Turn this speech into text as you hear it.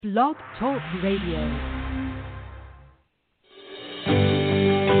Blog Talk Radio.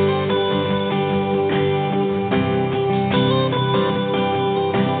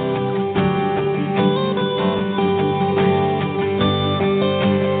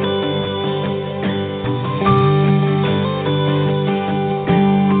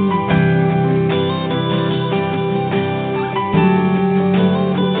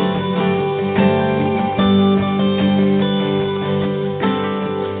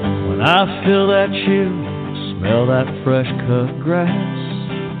 I feel that chill, smell that fresh cut grass.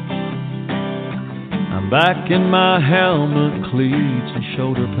 I'm back in my helmet, cleats and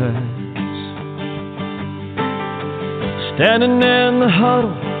shoulder pads. Standing in the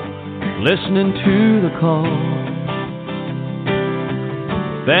huddle, listening to the call.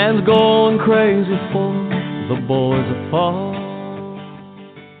 Fans going crazy for the boys that fall.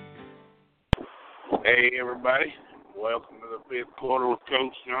 Hey everybody, welcome to the fifth quarter with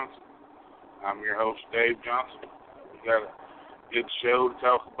Coach Johnson. I'm your host, Dave Johnson. We got a good show to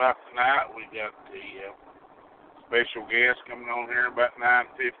talk about tonight. We got the special guest coming on here about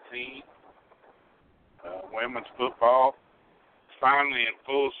 9:15. Women's football is finally in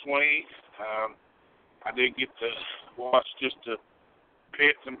full swing. I did get to watch just a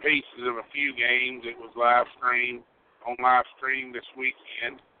bits and pieces of a few games. It was live stream this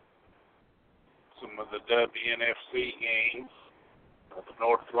weekend. Some of the WNFC games. The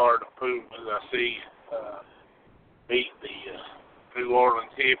North Florida Pumas, I see, beat the New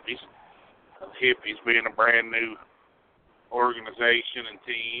Orleans Hippies. The Hippies being a brand new organization and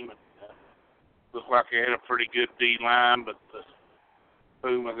team. Looked like they had a pretty good D-line, but the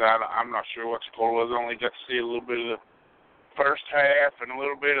Pumas, I'm not sure what the score was. I only got to see a little bit of the first half and a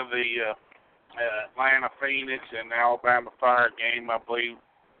little bit of the Atlanta Phoenix and Alabama Fire game. I believe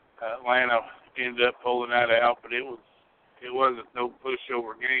Atlanta ended up pulling that out, but it wasn't no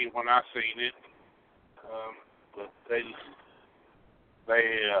pushover game when I seen it, but they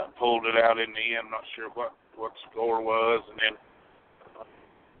pulled it out in the end. I'm not sure what the score was, and then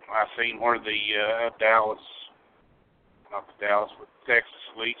I seen where the Texas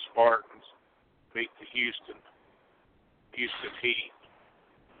Elite Spartans beat the Houston Heat.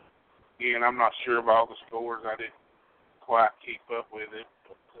 Again, I'm not sure of all the scores. I didn't quite keep up with it,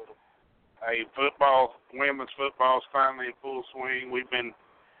 but. Hey, women's football is finally in full swing. We've been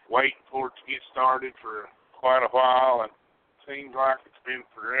waiting for it to get started for quite a while, and it seems like it's been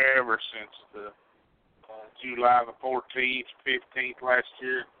forever since the July the 14th, 15th last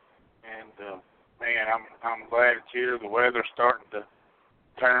year. And man, I'm glad it's here. The weather's starting to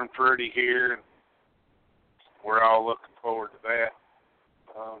turn pretty here, and we're all looking forward to that.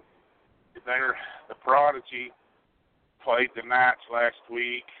 The Prodigy played the Knights last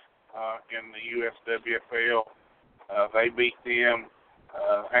week. In the USWFL. They beat them.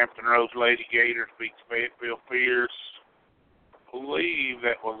 Hampton Roads Lady Gators beat Fayetteville Fierce. I believe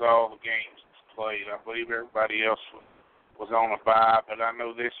that was all the games played. I believe everybody else was on a bye, but I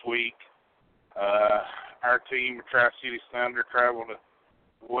know this week our team, the Tri-City Thunder, traveled to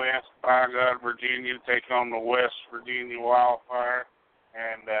West Virginia to take on the West Virginia Wildfire.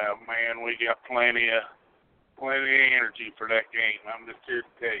 And, man, we got plenty of energy for that game. I'm just here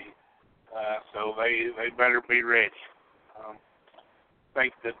to tell you. So they better be ready. I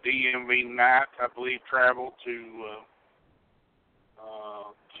think the DMV Knights, I believe, traveled to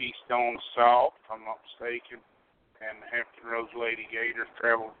Keystone Salt, if I'm not mistaken, and the Hampton Roads Lady Gators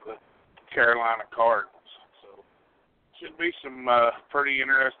traveled to Carolina Cardinals. So should be some pretty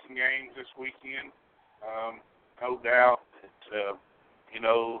interesting games this weekend. No doubt that,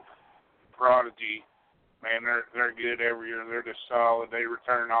 Prodigy, man, they're good every year. They're just solid. They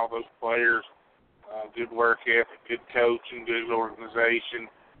return all those players. Good work ethic, good coaching, good organization.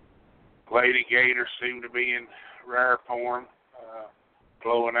 Lady Gators seem to be in rare form,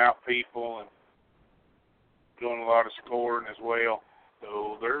 blowing out people and doing a lot of scoring as well.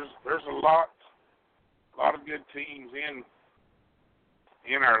 So there's a lot of good teams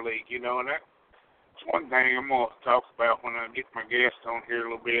in our league, and that's one thing I'm gonna talk about when I get my guest on here a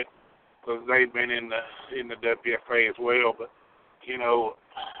little bit. Because they've been in the WFA as well, but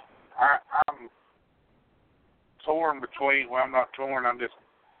I'm torn between. Well, I'm not torn. I'm just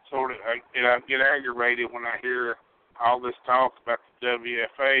sort of I get aggravated when I hear all this talk about the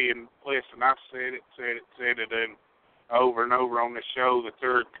WFA. And listen, I've said it, and over and over on the show that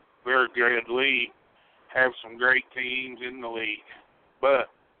they're a good league, have some great teams in the league, but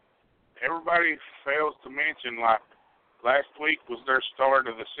everybody fails to mention like. Last week was their start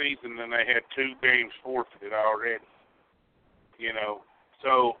of the season, and they had 2 games forfeited already.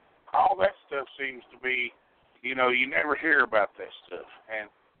 So all that stuff seems to be, you never hear about that stuff.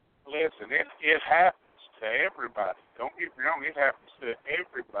 And listen, it happens to everybody. Don't get me wrong, it happens to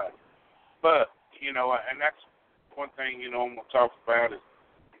everybody. But, you know, and that's one thing, you know, I'm going to talk about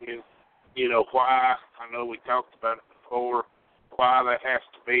is, you know, why, I know we talked about it before, why that has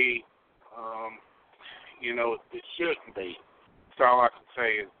to be, you know, it shouldn't be. That's all I can say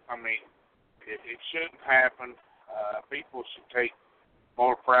is, I mean, it shouldn't happen. People should take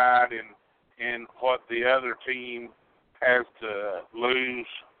more pride in what the other team has to lose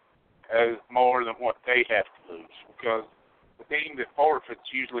as more than what they have to lose, because the team that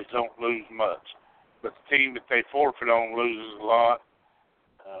forfeits usually don't lose much, but the team that they forfeit on loses a lot.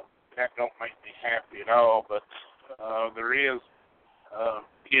 That don't make me happy at all, but there is,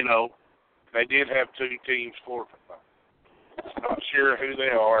 you know, they did have two teams forfeit. Not sure who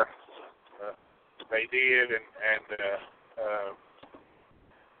they are. They did, and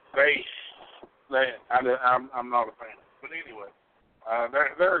I'm not a fan. But anyway,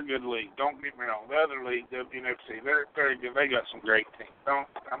 they're a good league. Don't get me wrong. The other league, WNFC, they're good. They got some great teams.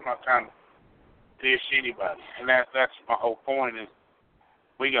 I'm not trying to dish anybody, and that's my whole point is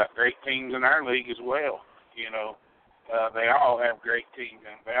we got great teams in our league as well. You know, they all have great teams,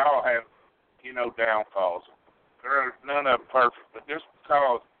 and they all have, you know, downfalls. There are none of them perfect, but just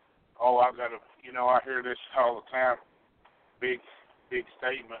because, I got to, you know, I hear this all the time, big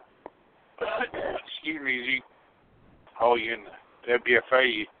statement. Excuse me, you in the WFA,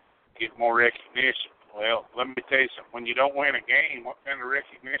 you get more recognition. Well, let me tell you something. When you don't win a game, what kind of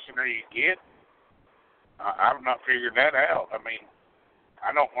recognition are you getting? I've not figured that out. I mean,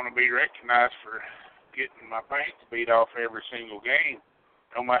 I don't want to be recognized for getting my pants beat off every single game,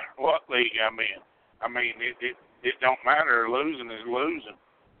 no matter what league I'm in. I mean, it don't matter. Losing is losing.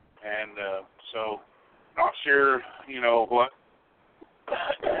 And so, not sure, you know, what,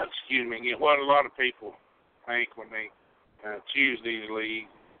 excuse me, what a lot of people think when they choose these leagues,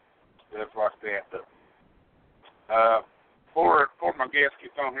 stuff like that. But before my guest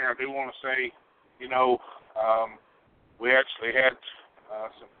gets on here, I do want to say, you know, we actually had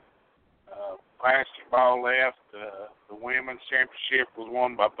some basketball left. The women's championship was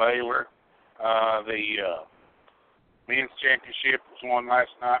won by Baylor. The men's championship was won last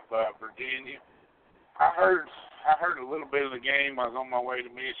night by Virginia. I heard a little bit of the game. I was on my way to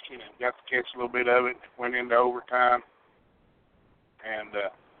Michigan and got to catch a little bit of it. Went into overtime, and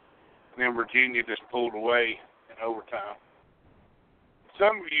then Virginia just pulled away in overtime.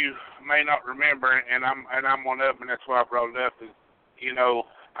 Some of you may not remember, and I'm one of them, and that's why I brought it up. Is, you know,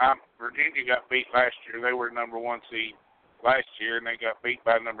 Virginia got beat last year. They were number 1 seed last year, and they got beat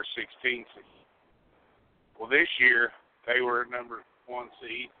by number 16 seed. Well, this year they were number 1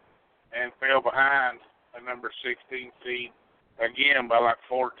 seed and fell behind a number 16 seed again by like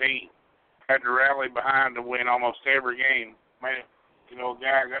 14. Had to rally behind to win almost every game. Man, you know, a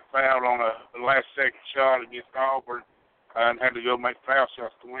guy got fouled on a last-second shot against Auburn and had to go make foul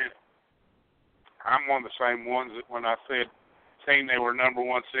shots to win it. I'm one of the same ones that when I said team they were number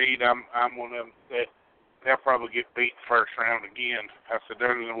 1 seed, I'm one of them that they'll probably get beat first round again. I said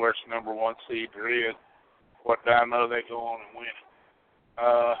they're the worst number 1 seed there is. What do I know? They go on and win it.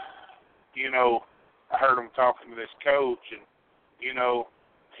 You know, I heard him talking to this coach, and you know,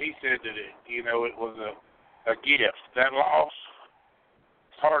 he said that it was a gift. That loss,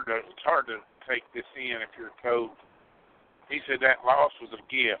 it's hard to take this in if you're a coach. He said that loss was a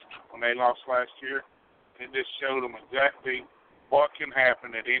gift when they lost last year. It just showed them exactly what can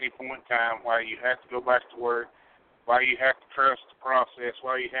happen at any point in time, why you have to go back to work, why you have to trust the process,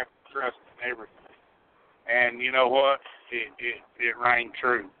 why you have to trust in everything. And you know what? It rang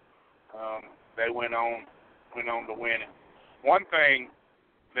true. They went on to win it. One thing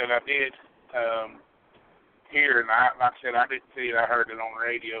that I did hear, and like I said, I didn't see it. I heard it on the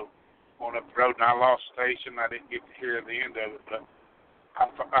radio going up the road, and I lost station. I didn't get to hear the end of it, but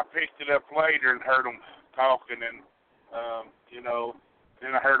I picked it up later and heard them talking, and you know,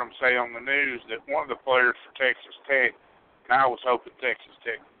 then I heard them say on the news that one of the players for Texas Tech, and I was hoping Texas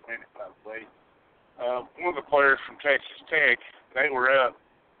Tech would win it, by the way. One of the players from Texas Tech, they were up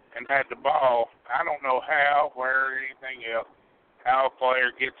and had the ball. I don't know how, where, or anything else, how a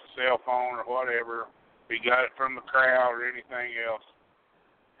player gets a cell phone or whatever, if he got it from the crowd or anything else.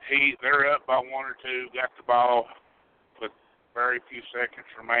 They're up by 1 or 2, got the ball with very few seconds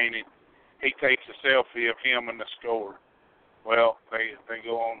remaining. He takes a selfie of him and the score. Well, they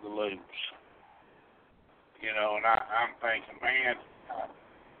go on to lose. You know, and I'm thinking, man,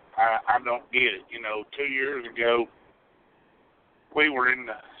 I don't get it. You know, 2 years ago, we were in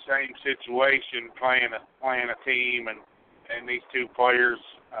the same situation playing a team, and these two players,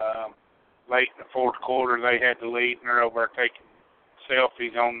 late in the fourth quarter, they had the lead, and they're over there taking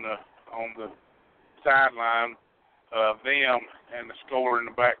selfies on the sideline of them and the score in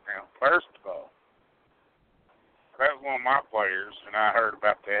the background. First of all, that was one of my players, and I heard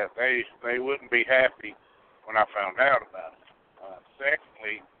about that. They wouldn't be happy when I found out about it.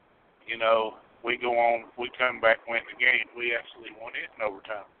 Secondly, we come back and win the game. We actually won it in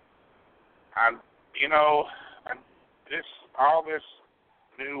overtime. All this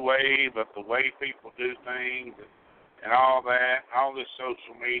new wave of the way people do things and all that, all this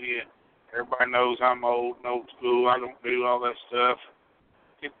social media. Everybody knows I'm old school. I don't do all that stuff.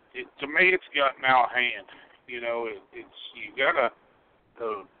 To me, it's gotten out of hand.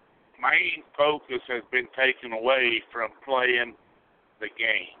 The main focus has been taken away from playing the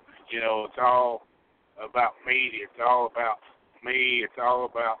game. It's all about media. It's all about me. It's all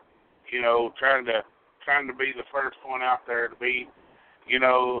about, trying to be the first one out there to be,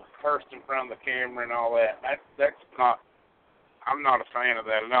 first in front of the camera and all that. I'm not a fan of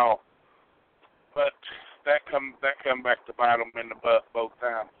that at all. But that come back to bite them in the butt both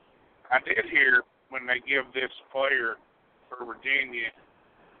times. I did hear when they give this player for Virginia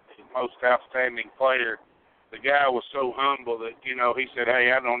the most outstanding player, the guy was so humble that, he said,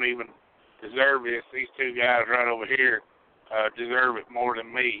 hey, I don't even deserve this. These two guys right over here deserve it more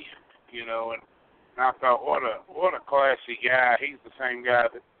than me, and I thought, what a classy guy. He's the same guy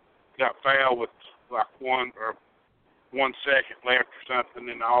that got fouled with like 1 second left or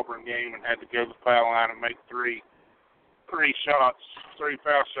something in the Auburn game and had to go to the foul line and make three foul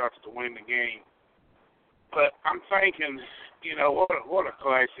shots to win the game. But I'm thinking, what a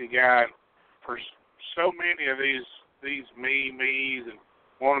classy guy. For so many of these me's and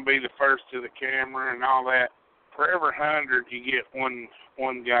want to be the first to the camera and all that, for every 100 you get one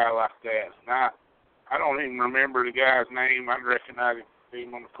guy like that. And I don't even remember the guy's name. I'd recognize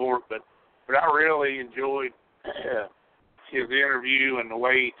him on the court, but I really enjoyed his interview and the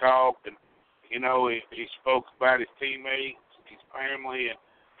way he talked, and he spoke about his teammates, his family, and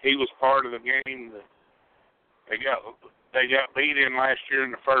he was part of the game. They got beat in last year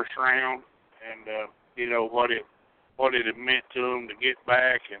in the first round, and what it had meant to them to get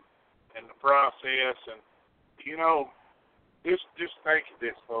back and the process, and just think of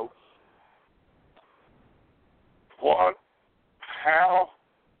this, folks.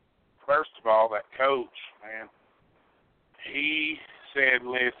 First of all, that coach, man, he said,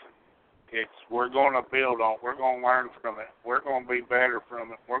 listen, we're going to build on it. We're going to learn from it. We're going to be better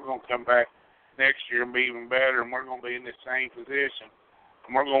from it. We're going to come back next year and be even better, and we're going to be in the same position.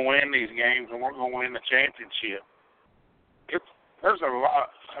 And we're going to win these games, and we're going to win the championship. There's a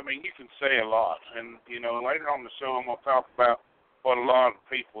lot. I mean, you can say a lot. And, later on in the show, I'm going to talk about what a lot of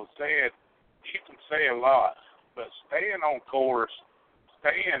people have said. You can say a lot, but staying on course,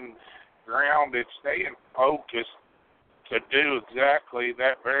 staying grounded, staying focused to do exactly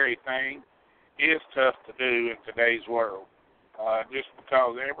that very thing is tough to do in today's world. Just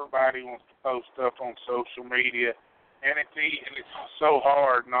because everybody wants to post stuff on social media, and it's so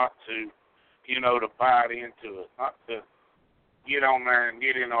hard not to, to bite into it, not to get on there and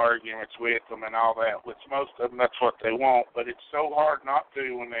get in arguments with them and all that, which most of them, that's what they want, but it's so hard not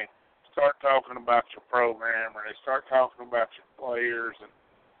to when they start talking about your program or they start talking about your players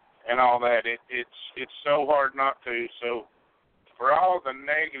and all that. It's so hard not to. So for all the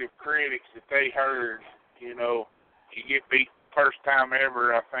negative critics that they heard, you get beat first time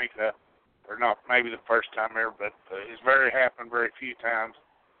ever, I think, or not maybe the first time ever, but it's happened very few times.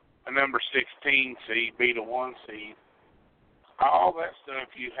 A number 16 seed beat a 1 seed. All that stuff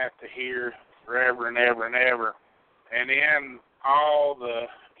you have to hear forever and ever and ever. And then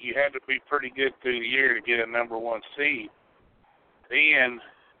you had to be pretty good through the year to get a number 1 seed. Then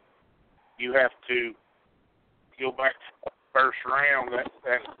you have to go back to the first round,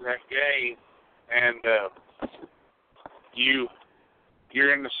 that game, and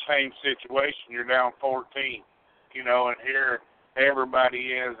you're in the same situation. You're down 14, and here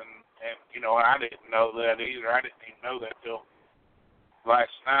everybody is, and I didn't know that either. I didn't even know that till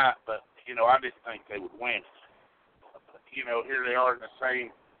last night, but I didn't think they would win. But, here they are in the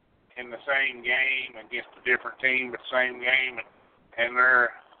same game against a different team, but same game, and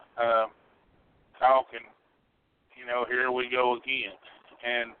they're talking. Here we go again,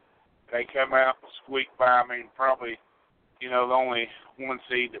 and they come out and squeak by. I mean, probably the only 1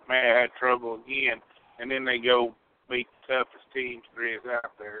 seed that may have had trouble again, and then they go beat the toughest teams there is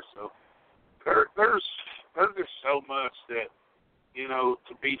out there. So there's just so much that,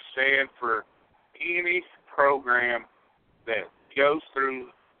 to be said for any program that goes through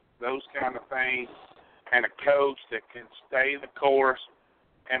those kind of things and a coach that can stay the course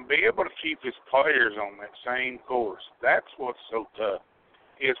and be able to keep his players on that same course. That's what's so tough.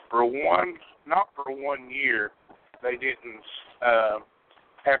 Is not for 1 year, they didn't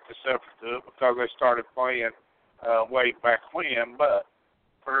have to suffer through it because they started playing way back when. But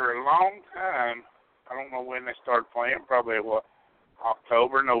for a long time, I don't know when they started playing, probably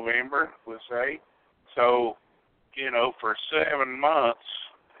October, November, we'll say. So, for 7 months,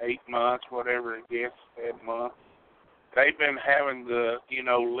 8 months, whatever it gets, 7 months, they've been having to,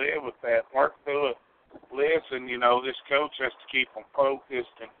 live with that, work through it. Listen, this coach has to keep them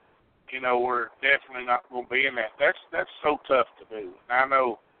focused, and, we're definitely not going to be in that. That's so tough to do. And I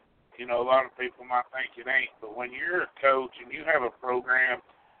know, a lot of people might think it ain't, but when you're a coach and you have a program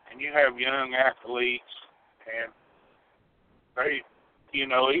and you have young athletes, and they,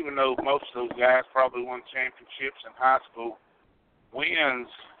 even though most of those guys probably won championships in high school, wins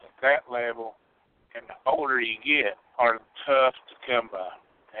at that level and the older you get are tough to come by.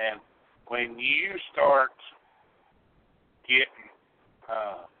 And when you start getting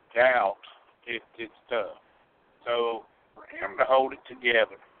doubt, it's tough. So for him to hold it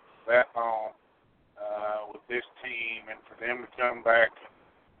together that long with this team, and for them to come back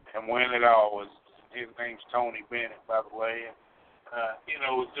and win it all, his name's Tony Bennett, by the way. And,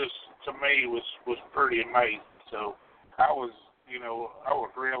 just to me was pretty amazing. So I was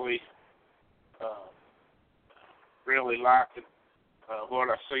really liking what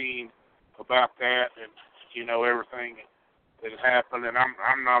I seen about that, and everything that happened. And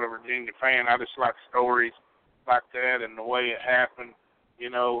I'm not a Virginia fan. I just like stories like that and the way it happened.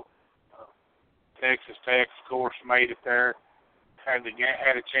 Texas Tech, of course, made it there. Had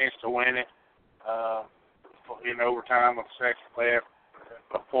a chance to win it in overtime with the second left.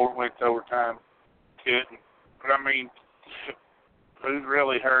 Before it went to overtime, couldn't. But I mean, who's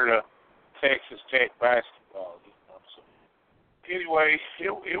really heard of Texas Tech basketball? So, anyway,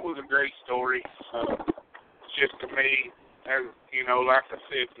 it was a great story. It's just to me, as like I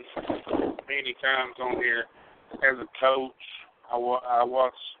said many times on here, as a coach, I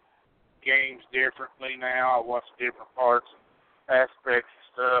watch games differently now. I watch different parts, aspects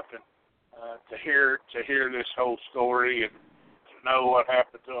of stuff, and to hear this whole story and to know what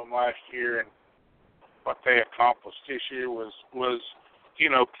happened to them last year and what they accomplished this year was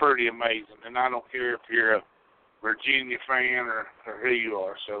pretty amazing. And I don't care if you're a Virginia fan or who you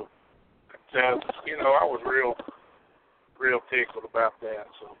are. So, I was real tickled about that.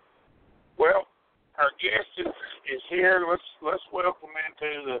 So, well, our guest is here. Let's welcome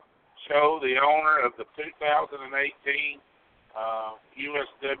into the show the owner of the 2018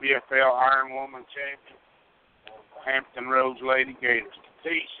 USWFL Iron Woman Champion, Hampton Roads Lady Gators.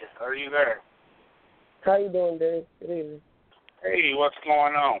 Tisha, are you there? How you doing, Dave? Good evening. Hey, what's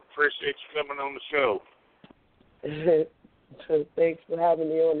going on? Appreciate you coming on the show. Thanks for having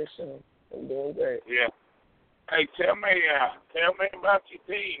me on the show. I'm doing great. Yeah. Hey, tell me about your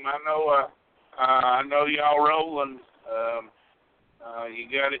team. I know y'all rolling. You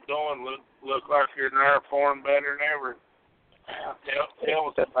got it going. Look like you're in there performing better than ever. Tell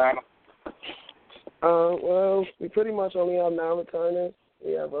us about them. Well, we pretty much only have 9 returners.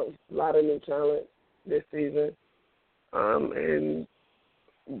 We have a lot of new talent this season. And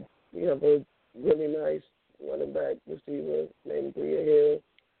we have a really nice running back receiver named Bria Hill.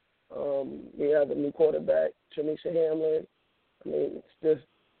 We have a new quarterback, Tramisha Hamlin. I mean, it's just,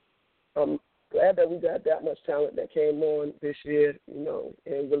 I'm glad that we got that much talent that came on this year,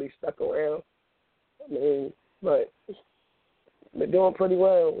 and really stuck around. I mean, but we're doing pretty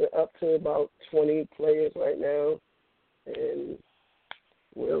well. We're up to about 20 players right now, and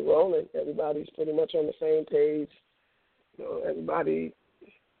we're rolling. Everybody's pretty much on the same page. Everybody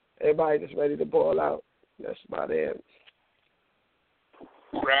just ready to ball out. That's about it.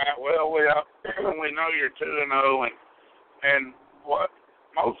 Right. Well, we know you're 2-0, and what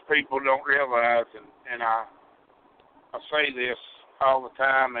most people don't realize, and I say this all the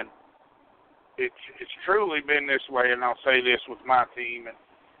time, and it's truly been this way, and I'll say this with my team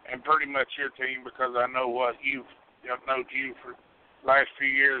and pretty much your team, because I know what I've known you for the last few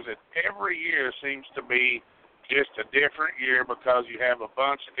years, that every year seems to be just a different year because you have a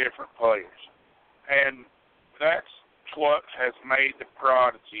bunch of different players. And that's what has made the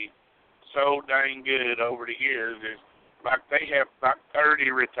Prodigy so dang good over the years, is like they have about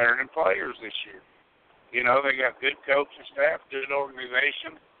 30 returning players this year. They got good coaching staff, good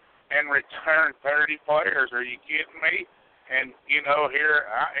organization, and return 30 players. Are you kidding me? And, here,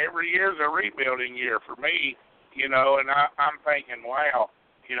 every year is a rebuilding year for me, and I'm thinking, wow,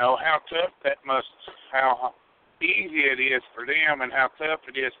 how tough that how easy it is for them and how tough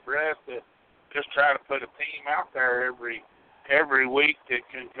it is for us to just try to put a team out there every every week that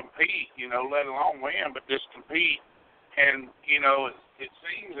can compete, let alone win, but just compete. And, it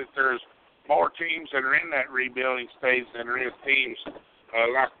seems that there's more teams that are in that rebuilding stage than there is teams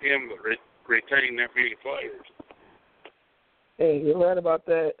like them that retain that many players. Hey, you're right about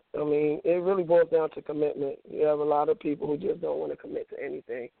that. I mean, it really boils down to commitment. You have a lot of people who just don't want to commit to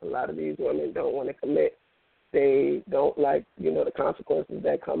anything. A lot of these women don't want to commit. They don't like, the consequences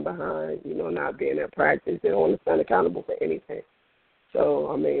that come behind, not being at practice. They don't want to stand accountable for anything.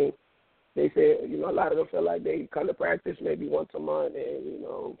 So, I mean, they say, a lot of them feel like they come to practice maybe once a month and,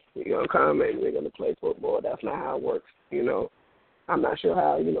 we're going to come and we're going to play football. That's not how it works, I'm not sure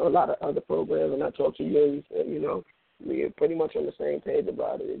how, a lot of other programs, and I talked to you, and, we're pretty much on the same page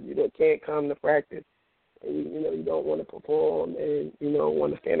about it. If you can't come to practice and, you don't want to perform and you don't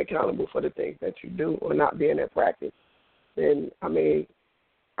want to stand accountable for the things that you do or not being at practice, then, I mean,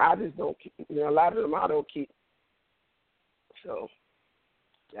 I just don't keep, a lot of them I don't keep. So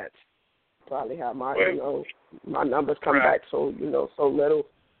that's probably how my, my numbers come back so, so little.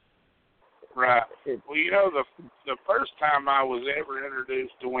 Right. Well, the first time I was ever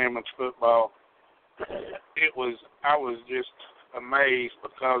introduced to women's football, I was just amazed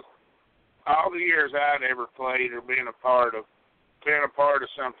because all the years I'd ever played or been a part of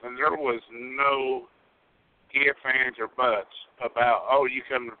something, there was no ifs, ands, or buts about, you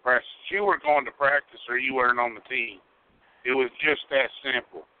come to practice. You were going to practice or you weren't on the team. It was just that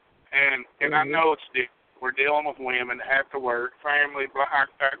simple. And I know it's different. We're dealing with women that have to work, family, I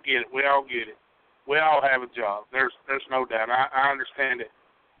get it. We all get it. We all have a job. There's no doubt. I understand it.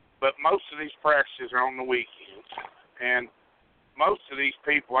 But most of these practices are on the weekends. And most of these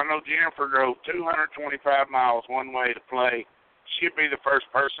people, I know Jennifer drove 225 miles one way to play. She'd be the first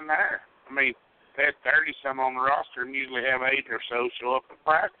person there. I mean, they had 30-some on the roster and usually have 8 or so show up at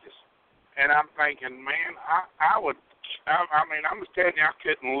practice. And I'm thinking, man, I'm just telling you, I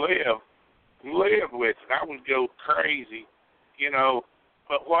couldn't live with it. I would go crazy,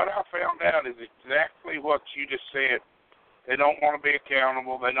 But what I found out is exactly what you just said. They don't want to be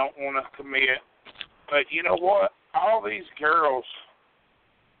accountable. They don't want to commit. But you know what? All these girls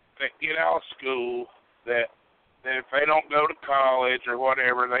that get out of school, that if they don't go to college or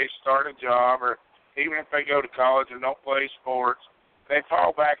whatever, they start a job, or even if they go to college and don't play sports, they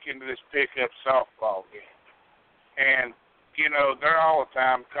fall back into this pickup softball game. And, they're all the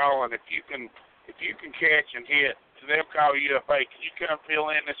time calling, if you can catch and hit, they'll call you up, hey, can you come fill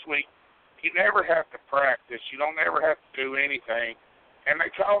in this week? You never have to practice. You don't ever have to do anything. And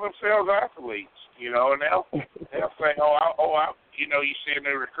they call themselves athletes, and they'll say, you see a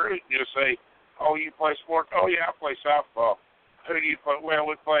new recruit, and you'll say, oh, you play sports? Oh, yeah, I play softball. Who do you play? Well,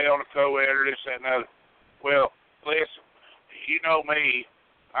 we play on a co-ed or this, that, and other. Well, listen, you know me.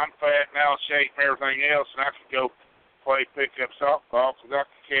 I'm fat and out of shape and everything else, and I could go play pickup softball because I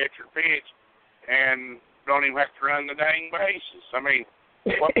can catch or pitch and don't even have to run the dang bases. I mean,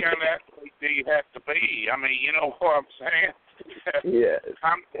 what kind of athlete do you have to be? I mean, you know what I'm saying? Yes.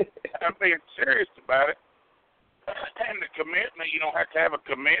 I'm being serious about it. And the commitment, you don't have to have a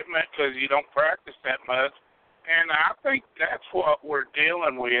commitment because you don't practice that much. And I think that's what we're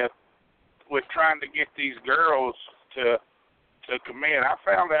dealing with trying to get these girls to commit. I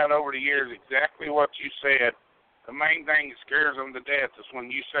found out over the years exactly what you said. The main thing that scares them to death is when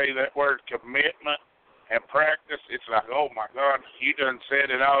you say that word commitment and practice. It's like, oh my God, you done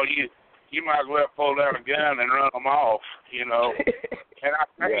said it all. You might as well pull out a gun and run them off, And I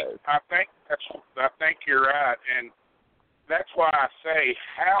think you're right, and that's why I say,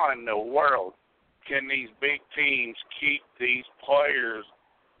 how in the world can these big teams keep these players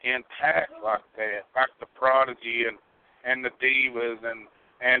intact like that, like the Prodigy and the Divas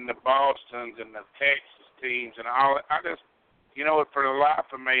and the Bostons and the Texas teams and all that? I just, for the life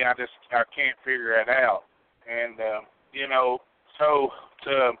of me, I can't figure it out. And so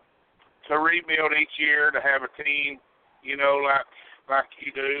to rebuild each year, to have a team, like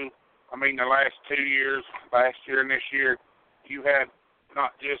you do. I mean, the last 2 years, last year and this year, you had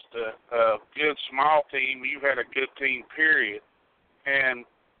not just a good small team, you had a good team, period. And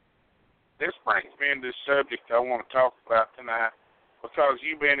this brings me into the subject I want to talk about tonight, because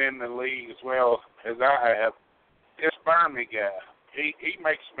you've been in the league as well as I have. This Burmy guy, he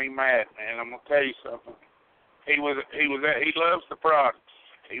makes me mad, man. I'm gonna tell you something. He loves the Prodigy.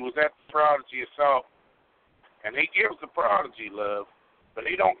 He was at the Prodigy assault, and he gives the Prodigy love, but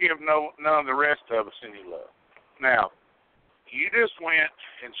he don't give none of the rest of us any love. Now, you just went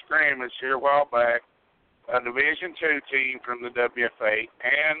and scrimmaged here a while back a Division II team from the WFA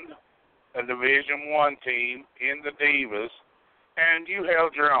and a Division I team in the Divas, and you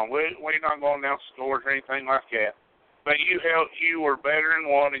held your own. We're not going down scores or anything like that. but you were better in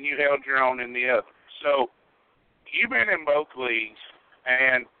one and you held your own in the other. So you've been in both leagues,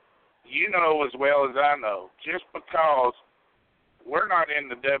 and you know as well as I know, just because we're not in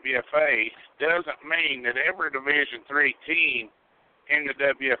the WFA doesn't mean that every Division III team in the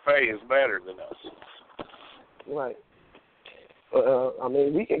WFA is better than us. Right. I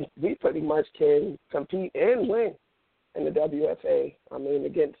mean, we pretty much can compete and win in the WFA. I mean,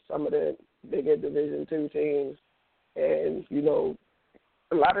 against some of the bigger Division II teams, and you know,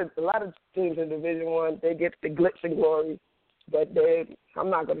 a lot of teams in Division I, they get the glitz and glory, but I'm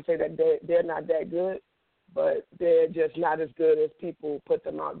not going to say that they're not that good, but they're just not as good as people put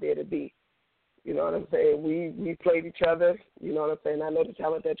them out there to be. You know what I'm saying? We played each other. You know what I'm saying? I know the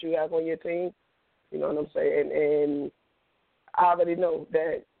talent that you have on your team. You know what I'm saying? And I already know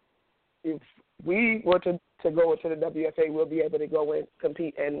that if we were to go into the WFA, we'll be able to go and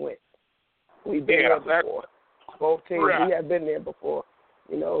compete and win. We've been there before. Both teams, right. We have been there before.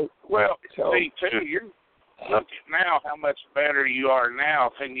 You know. Well, see, too, you look at now how much better you are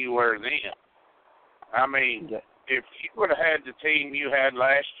now than you were then. I mean, if you would have had the team you had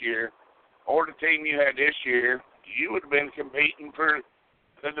last year or the team you had this year, you would have been competing for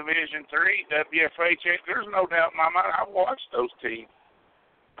the Division III WFA champ. There's no doubt in my mind. I've watched those teams.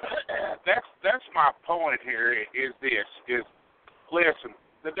 That's my point here. Is listen,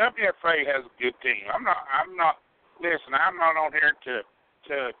 the WFA has a good team. I'm not on here to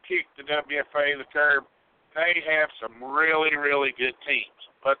kick the WFA the curb. They have some really, really good teams,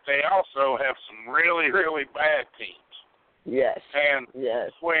 but they also have some really, really bad teams. Yes. And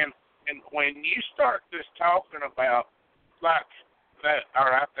when you start just talking about like that, all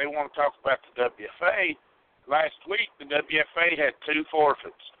right, they want to talk about the WFA. Last week, the WFA had 2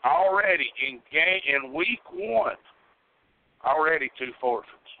 forfeits already in week 1. Already 2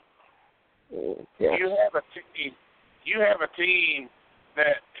 forfeits. Yes. You have a team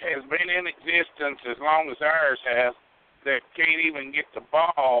that has been in existence as long as ours has that can't even get the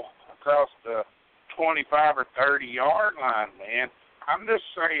ball across the 25 or 30-yard line, man. I'm just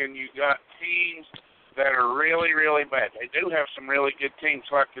saying you got teams that are really, really bad. They do have some really good teams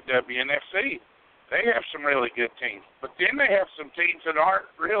like the WNFC. They have some really good teams. But then they have some teams that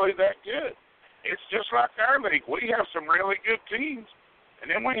aren't really that good. It's just like our league. We have some really good teams,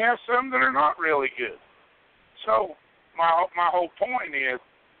 and then we have some that are not really good. So my whole point is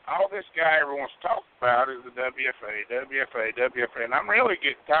all this guy ever wants to talk about is the WFA, and I'm really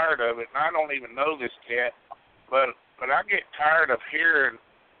getting tired of it, and I don't even know this cat, but I get tired of hearing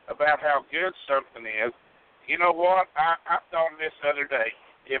about how good something is. You know what? I thought of this the other day.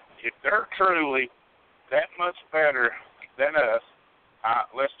 If they're truly that much better than us,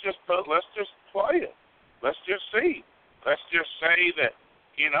 let's just play it. Let's just see. Let's just say that,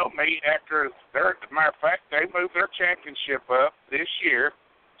 you know, after matter of fact, they moved their championship up this year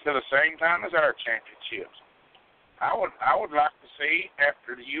to the same time as our championships. I would like to see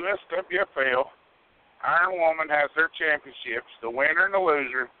after the USWFL, Iron Woman has their championships, the winner and the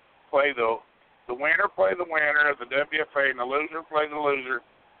loser play the winner of the WFA, and the loser play the loser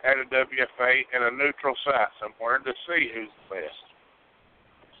at a WFA at a neutral site somewhere to see who's the best.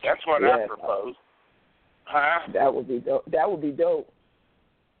 That's what I propose. Huh? That would be dope. That would be dope.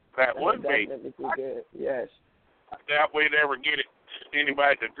 That would be. Good. Yes. I doubt we'd ever get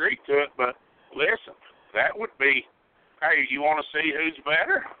anybody to agree to it, but listen, that would be, hey, you want to see who's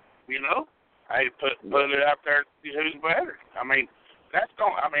better? You know? Hey, put it out there to see who's better. I mean,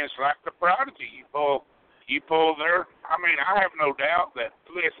 it's like the Prodigy. You pull their, I have no doubt that,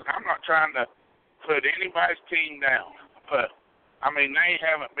 listen, I'm not trying to put anybody's team down, but, they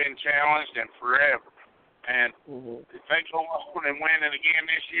haven't been challenged in forever. And if they go on and win it again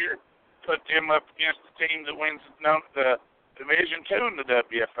this year, put them up against the team that wins the Division II in the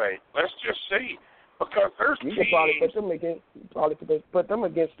WFA. Let's just see. Because there's teams. You could probably put them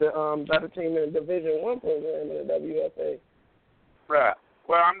against the better team in the Division I program in the WFA. Right.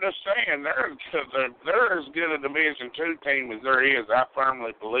 Well, I'm just saying they're as good a Division II team as there is. I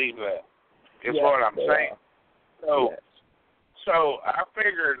firmly believe that. Is what I'm saying. So I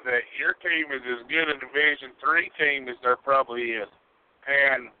figured that your team is as good a Division III team as there probably is.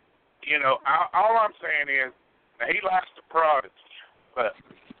 And, all I'm saying is he likes the Prodigy, but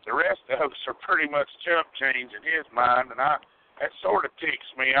the rest of us are pretty much chump change in his mind, and that sort of ticks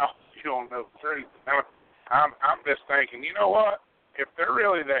me off if you don't know the truth. I'm just thinking, you know what? If they're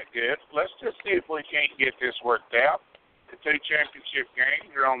really that good, let's just see if we can't get this worked out. The 2 championship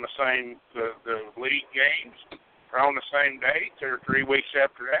games are on the same, the league games are on the same day, 2 or 3 weeks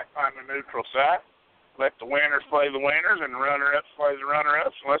after that, find a neutral site. Let the winners play the winners and the runner-ups play the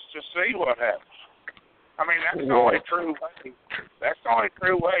runner-ups, and let's just see what happens. I mean, that's the only true way. That's the only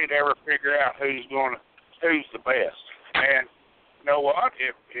true way to ever figure out who's the best. And you know what?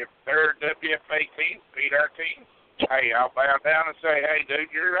 If their WFA team beat our team, hey, I'll bow down and say, hey,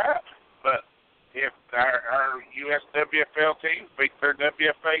 dude, you're right. But if our USWFL team beat their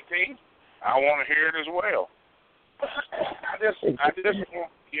WFA team, I want to hear it as well. I just want,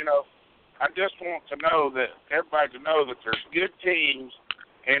 I just want to know that everybody to know that there's good teams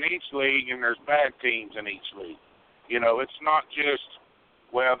in each league and there's bad teams in each league. It's not just,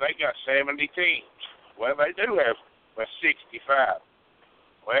 well, they got 70 teams. Well, they do have 65.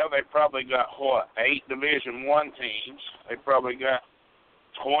 Well, they probably got 8 Division I teams. They probably got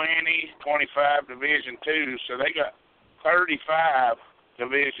 25 Division II, so they got 35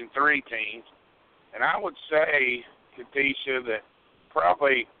 Division III teams. And I would say, Katisha, that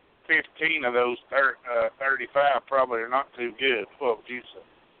probably 15 of those 35 probably are not too good. What would you say?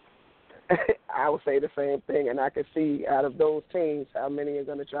 I would say the same thing, and I can see out of those teams how many are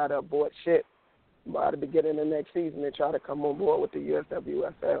going to try to abort shit by the beginning of next season and try to come on board with the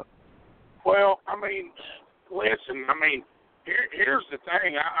USWFL. Well, I mean, listen, here's the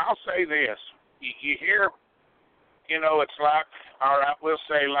thing. I'll say this. You hear, it's like, all right, we'll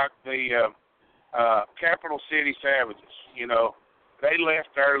say like the Capital City Savages, they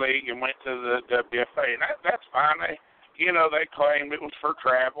left our league and went to the WFA, and that's fine. They claimed it was for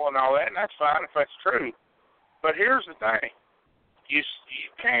travel and all that, and that's fine if that's true. But here's the thing. You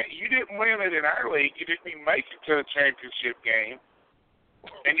didn't win it in our league. You didn't even make it to the championship game.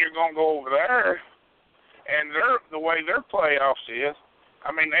 And you're going to go over there, and the way their playoffs is,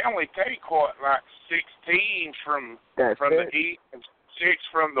 they only take, 6 teams from the East and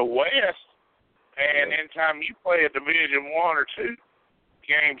 6 from the West. And anytime you play a Division I or II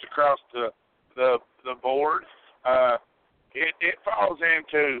games across the board, it falls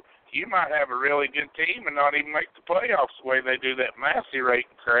into you might have a really good team and not even make the playoffs the way they do that Massey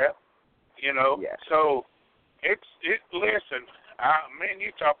rating crap, Yes. So listen,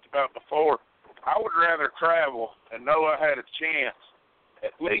 you talked about before, I would rather travel and know I had a chance,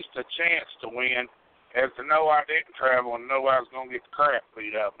 at least a chance to win, as to know I didn't travel and know I was going to get the crap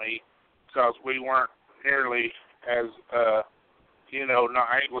beat out of me because we weren't nearly as, I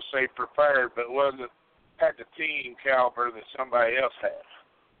ain't going to say prepared, but had the team caliber that somebody else had.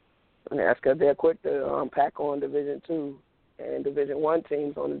 And that's because they're quick to pack on Division II and Division I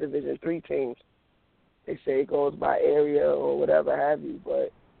teams on the Division III teams. They say it goes by area or whatever have you,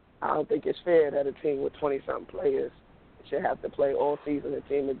 but I don't think it's fair that a team with 20-something players should have to play all season a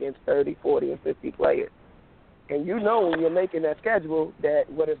team against 30, 40, and 50 players. And when you're making that schedule that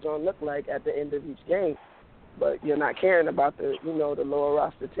what it's going to look like at the end of each game, but you're not caring about the lower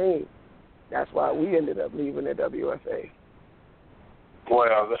roster team. That's why we ended up leaving the WFA.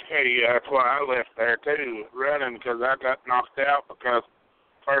 Well, that's why I left there, too, running, because I got knocked out because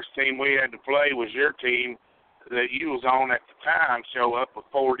first team we had to play was your team that you was on at the time show up with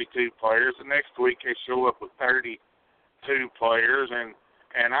 42 players. The next week they show up with 32 players,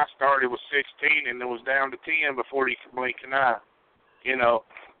 and I started with 16 and it was down to 10 before you could blink an eye.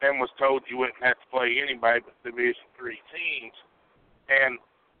 Then was told you wouldn't have to play anybody but Division III teams. And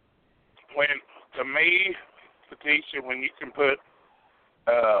to me, Patricia, when you can put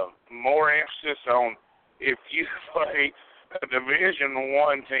more emphasis on if you play a Division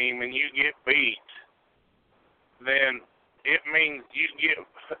I team and you get beat, then it means you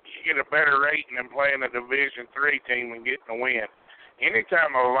get a better rating than playing a Division III team and getting a win.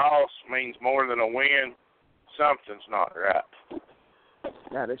 Anytime a loss means more than a win, something's not right.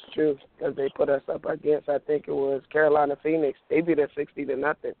 That is true, because they put us up against, I think it was Carolina Phoenix. They beat us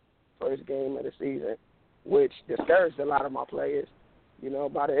 60-0 first game of the season, which discouraged a lot of my players.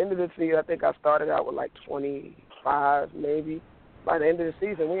 By the end of the season, I think I started out with 25 maybe. By the end of the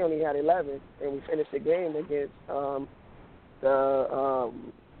season, we only had 11, and we finished the game against the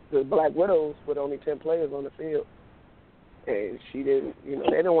Black Widows with only 10 players on the field. And she didn't, they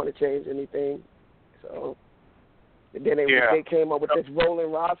didn't want to change anything. So and then they came up with this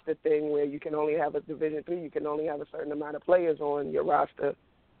rolling roster thing where you can only have a Division III, you can only have a certain amount of players on your roster,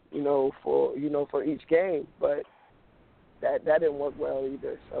 for each game. But that didn't work well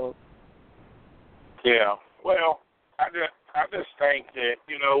either. So yeah, well, I just think that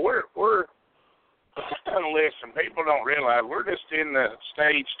we're listen. People don't realize we're just in the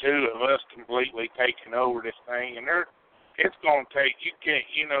stage 2 of us completely taking over this thing, and it's going to take. You can't,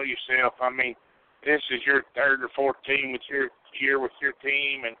 yourself. This is your 3rd or 4th team with your year with your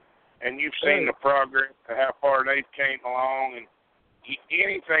team, and you've seen the progress of how far they've came along, and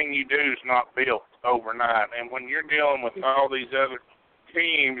anything you do is not built overnight. And when you're dealing with all these other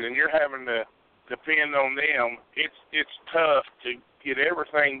teams and you're having to depend on them. It's tough to get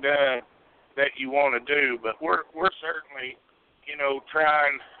everything done that you want to do, but we're certainly,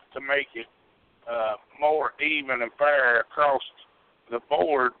 trying to make it more even and fair across the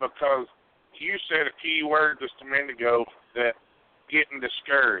board, because you said a key word just a minute ago, that getting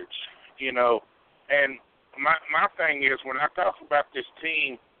discouraged, and my thing is, when I talk about this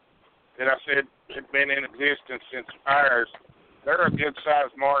team that I said had been in existence since ours, they're a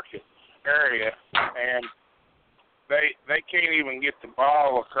good-sized market area, and they can't even get the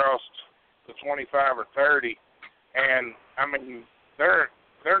ball across the 25 or 30, and I mean they're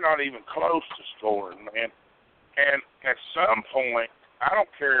not even close to scoring, man. And at some point, I don't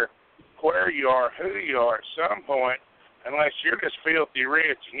care where you are, who you are, at some point, unless you're just filthy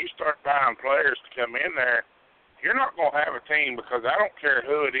rich and you start buying players to come in there, you're not going to have a team, because I don't care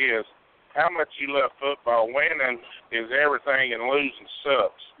who it is, how much you love football. Winning is everything and losing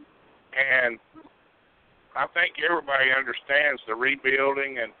sucks. And I think everybody understands the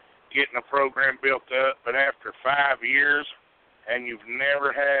rebuilding and getting a program built up, but after 5 years and you've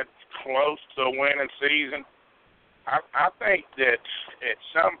never had close to a winning season, I think that at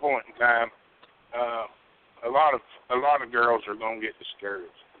some point in time, a lot of girls are going to get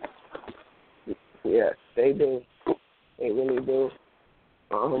discouraged. Yes, they do. They really do.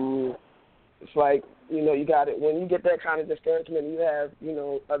 It's like, you got it. When you get that kind of discouragement, you have,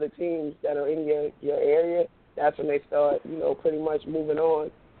 other teams that are in your area, that's when they start, pretty much moving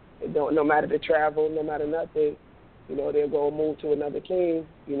on. No matter the travel, no matter nothing, they'll go move to another team,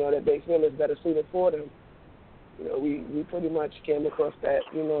 that they feel is better suited for them. We pretty much came across that,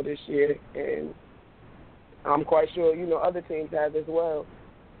 this year, and I'm quite sure, other teams have as well.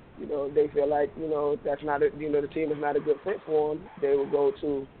 They feel like, that's not the team is not a good fit for them. They will go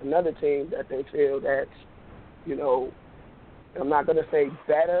to another team that they feel that's, I'm not going to say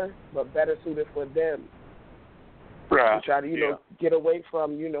better, but better suited for them. Right. To try to, get away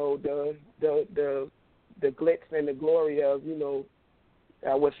from, the glitz and the glory of,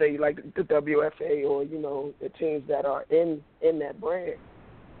 I would say like the WFA or, the teams that are in that brand.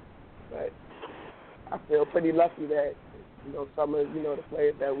 But I feel pretty lucky that, some of, the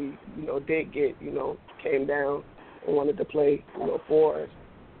players that we, did get, came down and wanted to play, for us.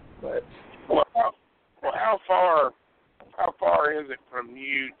 But how far is it from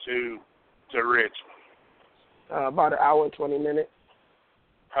you to Richmond? About an hour and 20 minutes.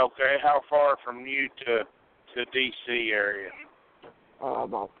 Okay, how far from you to D.C. area?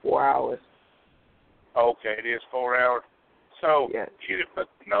 About 4 hours. Okay, it is 4 hours. So, yeah. But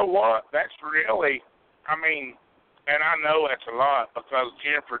you know what? That's really, I mean, and I know that's a lot because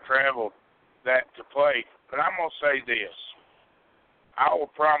Jennifer traveled that to play. But I'm going to say this. I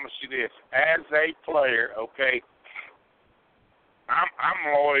will promise you this. As a player, okay,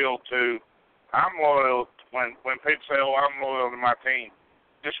 I'm loyal when people say, oh, I'm loyal to my team.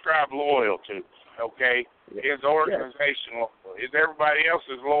 Describe loyal to, okay? Yeah. Is organizational. Yeah. Is everybody else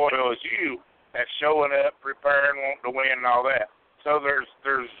as loyal as you that's showing up, preparing, wanting to win and all that. So there's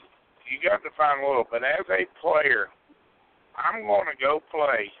you got to find loyal. But as a player, I'm going to go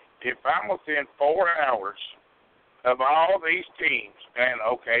play if I'm within 4 hours of all these teams. And,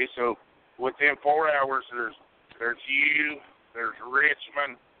 okay, so within 4 hours there's you, there's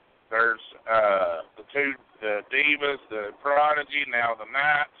Richmond, there's the Divas, the Prodigy, now the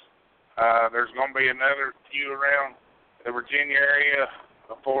Knights. There's going to be another few around the Virginia area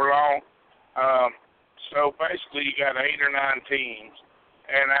before long. So basically you got 8 or 9 teams.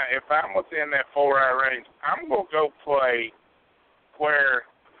 And if I'm within that 4-hour range, I'm going to go play where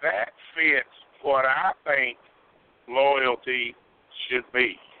that fits what I think loyalty should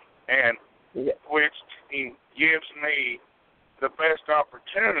be. And which gives me the best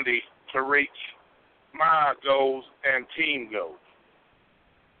opportunity to reach my goals and team goals.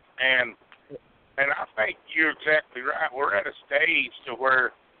 And I think you're exactly right. We're at a stage to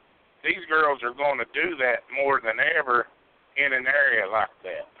where these girls are going to do that more than ever in an area like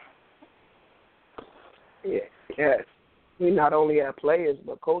that. Yes. We not only have players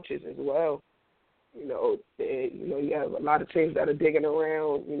but coaches as well. You have a lot of teams that are digging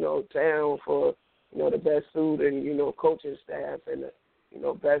around, town for, the best student, coaching staff and the,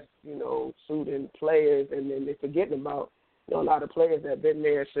 best, student players, and then they're forgetting about, a lot of players that have been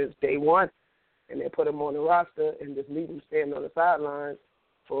there since day one, and they put them on the roster and just leave them standing on the sidelines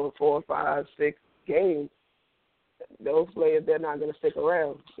for 4, 5, 6 games. Those players, they're not going to stick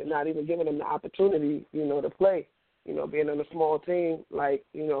around. They're not even giving them the opportunity, to play. Being on a small team like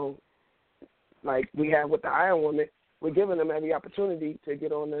we have with the Iron Women, we're giving them every opportunity to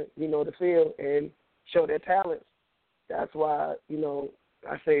get on the, the field and show their talents. That's why,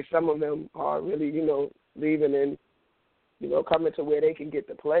 I say some of them are really, leaving and, coming to where they can get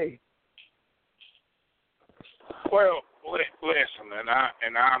to play. Well, listen, I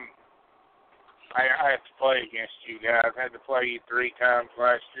had to play against you guys. I had to play you 3 times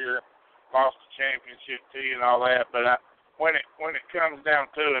last year, lost the championship to you and all that. But when it comes down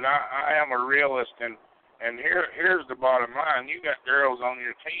to it, I am a realist, and here's the bottom line: you got girls on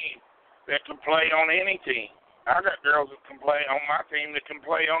your team that can play on any team. I got girls that can play on my team that can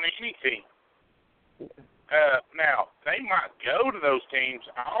play on any team. Now, they might go to those teams,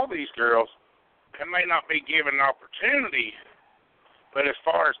 all these girls, and may not be given an opportunity, but as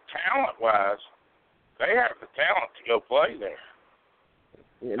far as talent-wise, they have the talent to go play there.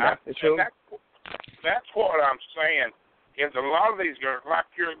 Yeah, that's true. That's what I'm saying, is a lot of these girls,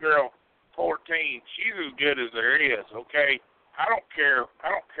 like your girl, 14, she's as good as there is, okay? I don't care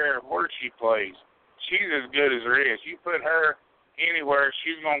where she plays. She's as good as there is. You put her anywhere,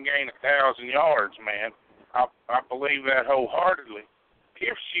 she's going to gain 1,000 yards, man. I believe that wholeheartedly.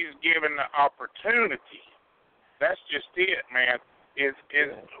 If she's given the opportunity, that's just it, man. Is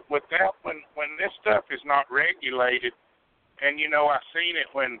without when this stuff is not regulated, and I seen it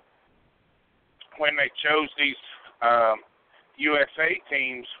when they chose these USA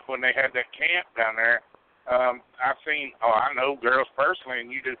teams when they had that camp down there. I know girls personally, and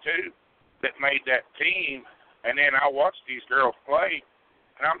you do too, that made that team, and then I watched these girls play,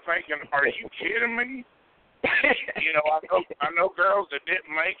 and I'm thinking, are you kidding me? I know girls that didn't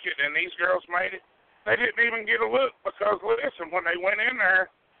make it, and these girls made it. They didn't even get a look because, listen, when they went in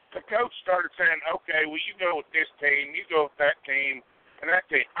there, the coach started saying, okay, well, you go with this team, you go with that team, and that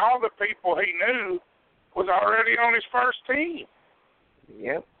team. All the people he knew was already on his first team.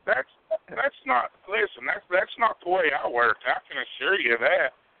 Yep. That's not, listen, that's not the way I work. I can assure you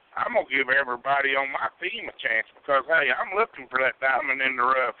that. I'm going to give everybody on my team a chance because, hey, I'm looking for that diamond in the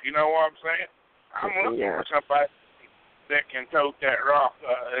rough. You know what I'm saying? I'm looking for somebody that can tote that rock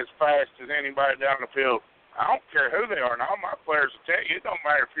as fast as anybody down the field. I don't care who they are, and all my players will tell you, it don't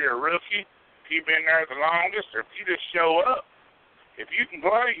matter if you're a rookie, if you've been there the longest, or if you just show up. If you can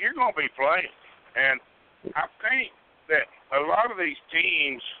play, you're going to be playing. And I think that a lot of these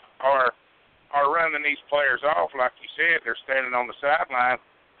teams are running these players off, like you said. They're standing on the sideline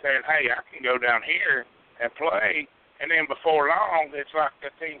saying, hey, I can go down here and play. And then before long, it's like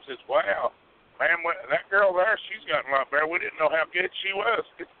the team says, wow, man, that girl there, she's gotten a lot better. We didn't know how good she was.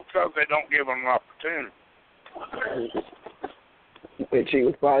 It's because they don't give them an opportunity. And she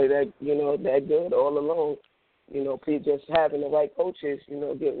was probably that good all along. Just having the right coaches,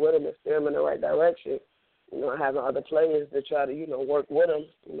 get with them and steer them in the right direction. Having other players that try to, work with them,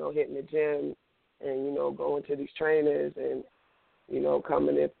 hitting the gym and, going to these trainers and,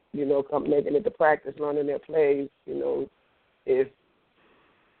 coming in, making it to practice, learning their plays, it's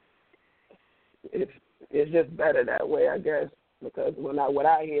just better that way, I guess, because what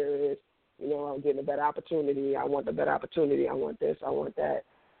I hear is, I'm getting a better opportunity. I want the better opportunity. I want this. I want that.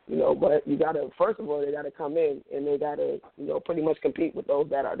 But you got to, first of all, they got to come in and they got to, pretty much compete with those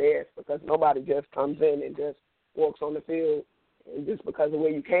that are there because nobody just comes in and just walks on the field and just because of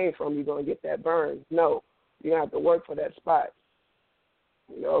where you came from, you're going to get that burn. No, you have to work for that spot.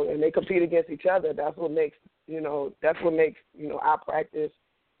 And they compete against each other. That's what makes, our practice,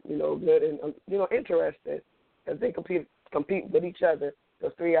 good and, interesting as they compete with each other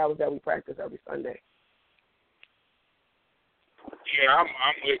those 3 hours that we practice every Sunday. Yeah, I'm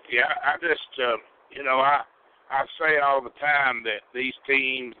with you. I just, I say all the time that these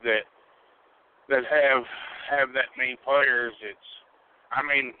teams that have that many players,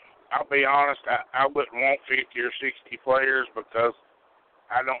 I'll be honest, I wouldn't want 50 or 60 players because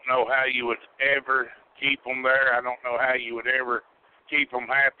I don't know how you would ever keep them there. I don't know how you would ever keep them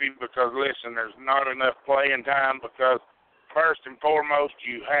happy because, listen, there's not enough playing time because, first and foremost,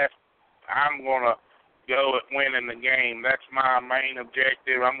 I'm going to go at winning the game. That's my main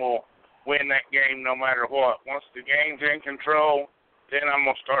objective. I'm going to win that game no matter what. Once the game's in control, then I'm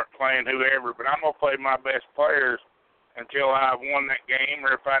going to start playing whoever. But I'm going to play my best players until I've won that game,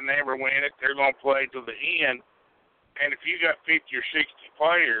 or if I never win it, they're going to play to the end. And if you got 50 or 60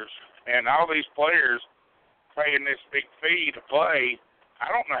 players and all these players paying this big fee to play,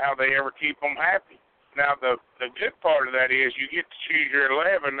 I don't know how they ever keep them happy. Now, the good part of that is you get to choose your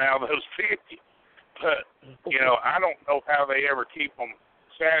 11 out of those 50. But, I don't know how they ever keep them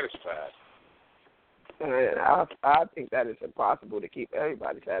satisfied. I think that it's impossible to keep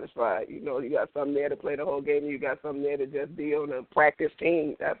everybody satisfied. You got some there to play the whole game, and you got some there to just be on a practice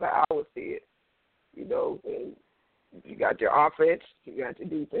team. That's how I would see it. And you got your offense, you got your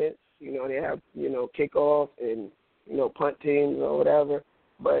defense. They have, kickoff and, punt teams or whatever.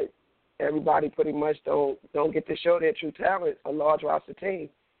 but everybody pretty much don't get to show their true talent. A large roster team.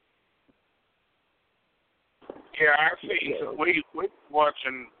 Yeah, I see. We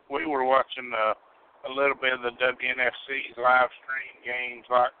were watching a little bit of the WNFC's live stream games.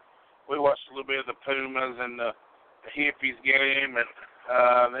 Like we watched a little bit of the Pumas and the Hippies game,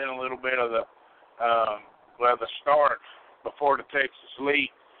 and then a little bit of the start before the Texas League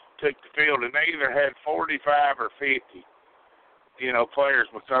took the field, and they either had 45 or 50, players,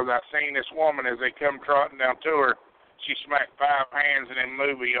 because I seen this woman as they come trotting down to her, she smacked 5 hands in them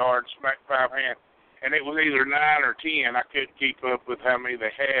movie yards, smacked 5 hands, and it was either 9 or 10. I couldn't keep up with how many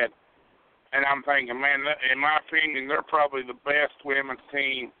they had, and I'm thinking, man, in my opinion, they're probably the best women's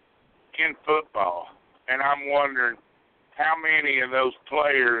team in football, and I'm wondering how many of those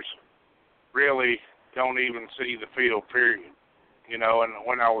players really don't even see the field, period. And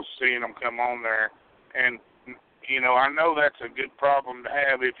when I was seeing them come on there, and, I know that's a good problem to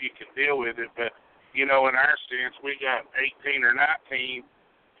have if you can deal with it, but, in our sense, we got 18 or 19,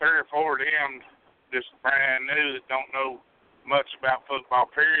 3 or 4 of them just brand new that don't know much about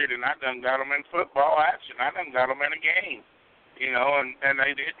football, period, and I done got them in football action. I done got them in a game, and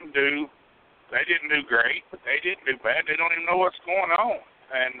they didn't do great, but they didn't do bad. They don't even know what's going on.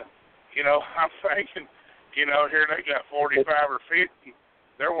 And, I'm thinking, here they got 45 or 50.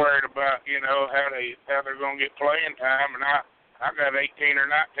 They're worried about, how they're going to get playing time. And I got 18 or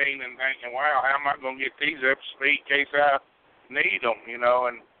 19 and thinking, wow, how am I going to get these up to speed in case I need them,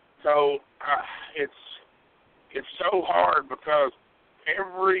 And so it's so hard because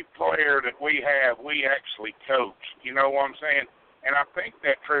every player that we have, we actually coach. You know what I'm saying? And I think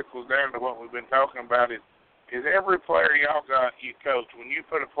that trickles down to what we've been talking about is every player y'all got, you coach. When you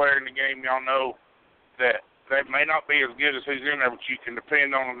put a player in the game, y'all know that they may not be as good as who's in there, but you can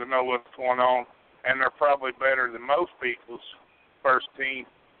depend on them to know what's going on, and they're probably better than most people's first team.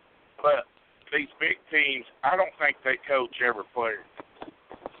 But these big teams, I don't think they coach every player.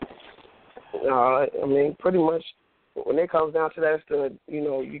 I mean, pretty much when it comes down to that,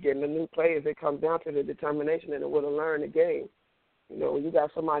 you getting the new players, it comes down to the determination and the will to learn the game. When you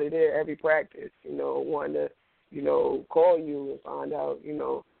got somebody there every practice, wanting to, call you and find out,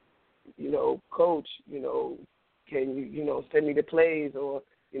 coach, can you, send me the plays, or,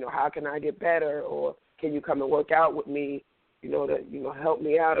 how can I get better, or can you come and work out with me, to, help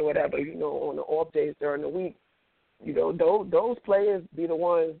me out or whatever, on the off days during the week. Those players be the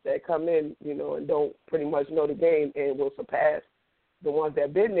ones that come in, and don't pretty much know the game and will surpass the ones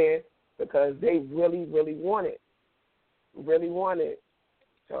that been there because they really, really want it. Really want it.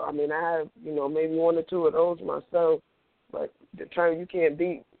 So, I mean, I have, maybe 1 or 2 of those myself, but you can't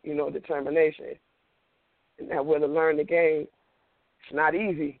beat, determination. And that will to learn the game. It's not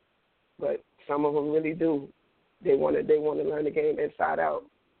easy, but some of them really do. They want to learn the game inside out.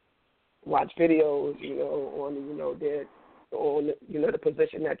 Watch videos, on, their, on, the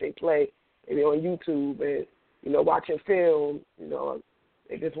position that they play, maybe on YouTube, and, watching film,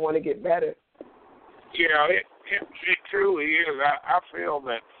 they just want to get better. Yeah, it truly is. I feel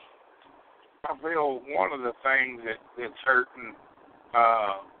one of the things that's hurting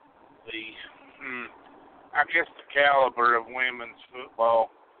the caliber of women's football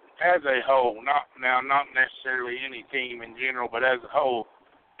as a whole, not necessarily any team in general, but as a whole,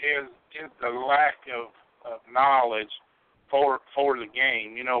 is the lack of knowledge for the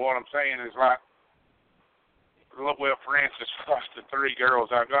game. You know what I'm saying? Is like, well, for instance, across the 3 girls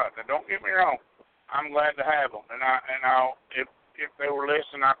I got. Now, don't get me wrong, I'm glad to have them, and I'll if they were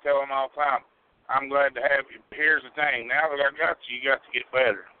listening, I tell them all the time, I'm glad to have you. Here's the thing: now that I got you got to get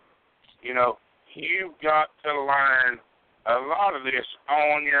better. You've got to learn a lot of this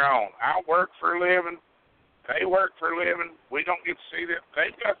on your own. I work for a living. They work for a living. We don't get to see that.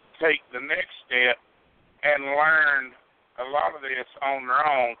 They've got to take the next step and learn a lot of this on their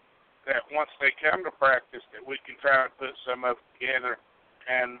own, that once they come to practice, that we can try to put some of it together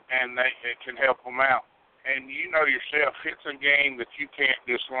and it can help them out. And you know yourself, it's a game that you can't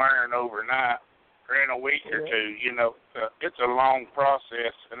just learn overnight or in a week or two. It's a long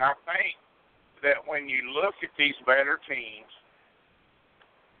process. And I think that when you look at these better teams,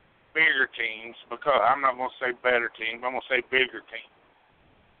 bigger teams, because I'm not going to say better teams, I'm going to say bigger teams.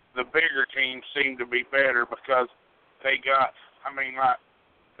 The bigger teams seem to be better because they got,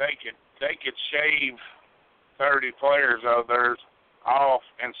 they could shave 30 players of theirs off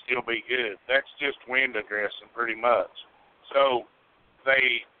and still be good. That's just window dressing pretty much. So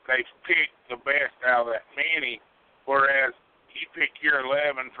they've picked the best out of that many, whereas you pick your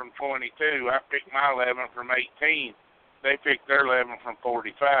 11 from 22, I picked my 11 from 18. They picked their 11 from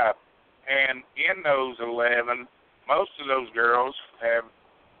 45. And in those 11, most of those girls have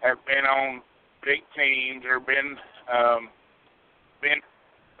have been on big teams or been I'm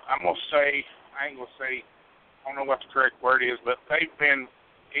gonna say I ain't gonna say I don't know what the correct word is, but they've been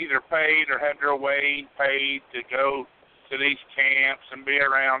either paid or had their way paid to go to these camps and be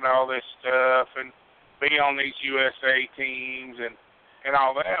around all this stuff and be on these USA teams and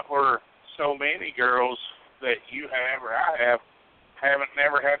all that, where so many girls that you have or I have haven't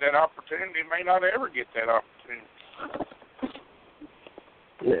never had that opportunity, may not ever get that opportunity.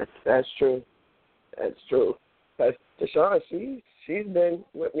 Yes, that's true. That's true. But Deshaun, she's been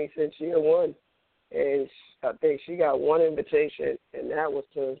with me since year one, and I think she got one invitation, and that was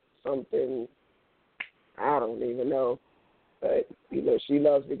to something I don't even know. But, you know, she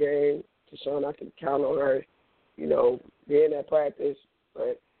loves the game. Deshaun, I can count on her, you know, being at practice.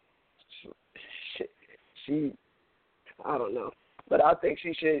 But she I don't know. But I think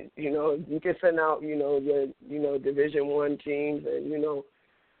she should, you know, you can send out, you know, your, you know, Division I teams and, you know,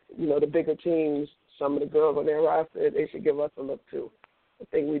 the bigger teams, some of the girls on their roster, they should give us a look too. I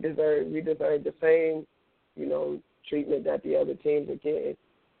think we deserve the same, you know, treatment that the other teams are getting.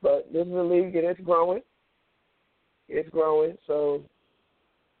 But this is a league and it's growing. It's growing, so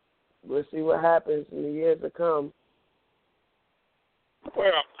we'll see what happens in the years to come.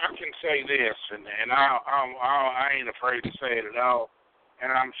 Well, I can say this, and I ain't afraid to say it at all,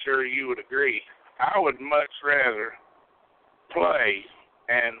 and I'm sure you would agree. I would much rather play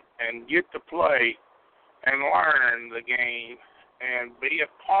and get to play and learn the game and be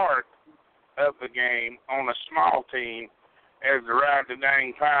a part of the game on a small team as to ride the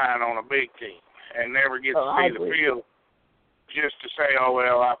dang pine on a big team and never get to see the field just to say, oh,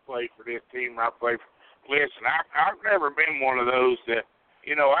 well, I play for this team, I play for... Listen, I've never been one of those that,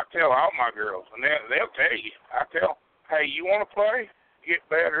 you know, I tell all my girls, and they'll tell you, I tell, hey, you want to play? Get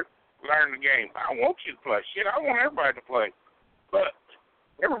better, learn the game. I want you to play. Shit, I want everybody to play. But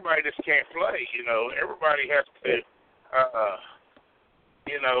everybody just can't play, you know. Everybody has to,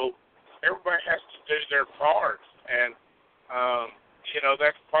 you know, everybody has to do their part. And, you know,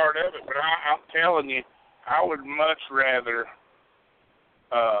 that's part of it. But I'm telling you, I would much rather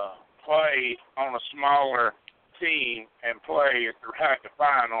play on a smaller team and play at the right to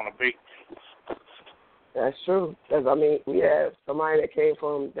find on a big team. That's true. Because, I mean, we have somebody that came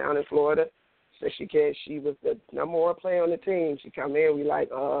from down in Florida. So she was the number one player on the team. She come in, we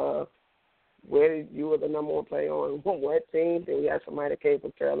like, where did you were the number one player on what team? Then we had somebody that came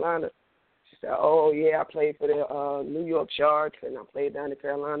from Carolina. She said, oh, yeah, I played for the New York Sharks, and I played down in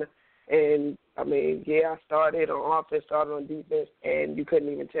Carolina. And, I mean, yeah, I started on offense, started on defense, and you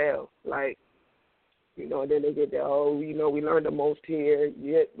couldn't even tell. Like, you know, then they get there, oh, you know, we learned the most here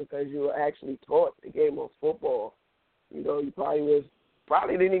yet because you were actually taught the game of football. You know, you probably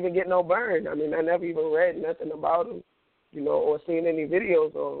didn't even get no burn. I mean, I never even read nothing about them, you know, or seen any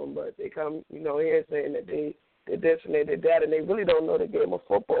videos of them, but they come, you know, here saying that they did this and they did that, and they really don't know the game of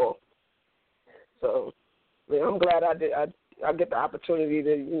football. So, I mean, I'm glad I get the opportunity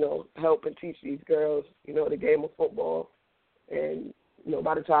to, you know, help and teach these girls, you know, the game of football. And, you know,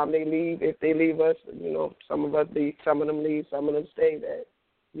 by the time they leave, if they leave us, you know, some of us leave, some of them leave, some of them stay, that,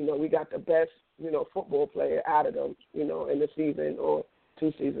 you know, we got the best, you know, football player out of them, you know, in the season or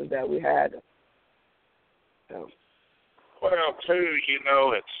 2 seasons that we had. So. Well, too, you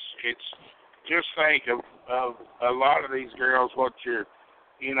know, it's just think of a lot of these girls, what you're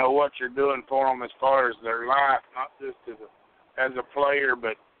doing for them as far as their life, not just as a player,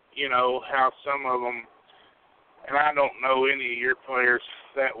 but, you know, how some of them, and I don't know any of your players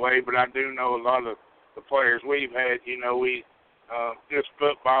that way, but I do know a lot of the players we've had, you know, just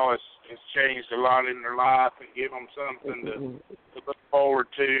football has changed a lot in their life and give them something to look forward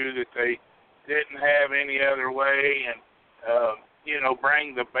to that they didn't have any other way, and, you know,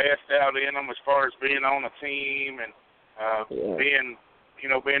 bring the best out in them as far as being on a team and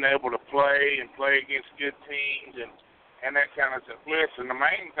being able to play against good teams and that kind of stuff. Listen, the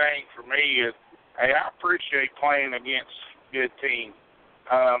main thing for me is, hey, I appreciate playing against good teams.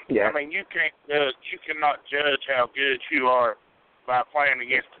 I mean, you cannot judge how good you are by playing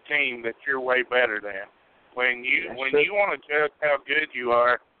against a team that you're way better than. When you want to judge how good you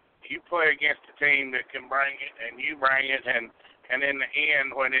are, you play against a team that can bring it, and you bring it, and in the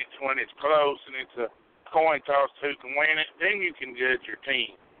end, when it's close and it's a coin toss who can win it, then you can judge your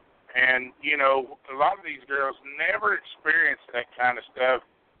team. And, you know, a lot of these girls never experience that kind of stuff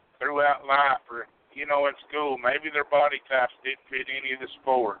throughout life or, you know, in school. Maybe their body types didn't fit any of the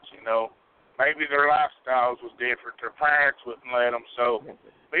sports, you know. Maybe their lifestyles was different. Their parents wouldn't let them. So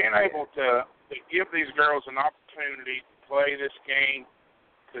being able to give these girls an opportunity to play this game,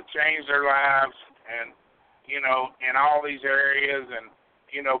 to change their lives and, you know, in all these areas and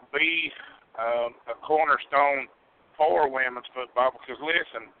be a cornerstone for women's football. Because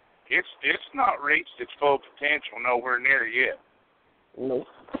listen, it's not reached its full potential nowhere near yet. Nope.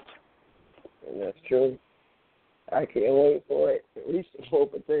 And that's true. I can't wait for it to reach the full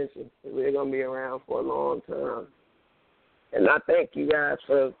potential. We're going to be around for a long time. And I thank you guys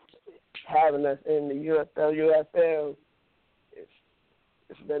for having us in the USL.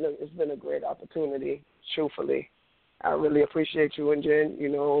 It's been a great opportunity, truthfully. I really appreciate you and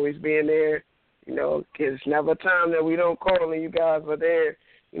Jen, always being there. It's never a time that we don't call and you guys are there,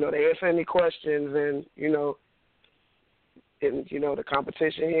 to answer any questions. And, the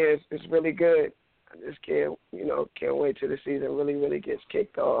competition here is really good. I just can't wait till the season really, really gets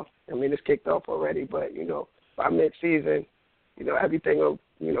kicked off. I mean, it's kicked off already, but, by mid-season, everything will,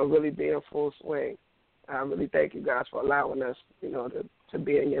 really be in full swing. I really thank you guys for allowing us, to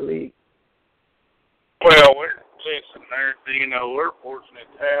be in your league. Well, we're fortunate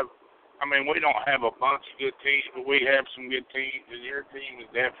to have, we don't have a bunch of good teams, but we have some good teams, and your team is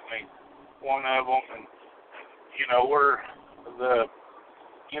definitely one of them. And, we're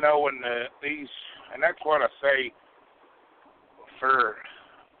and that's what I say for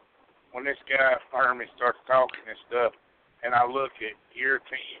when this guy Fermi starts talking and stuff, and I look at your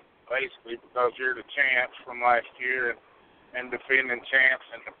team, basically because you're the champs from last year and defending champs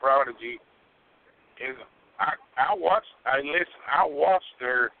and the prodigy. I watched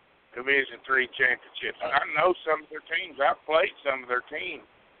their Division III championships. I know some of their teams. I've played some of their teams,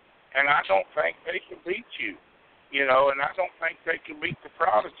 and I don't think they can beat you, and I don't think they can beat the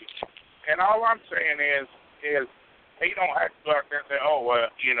prodigy. And all I'm saying is he don't have to go out there and say, oh, well,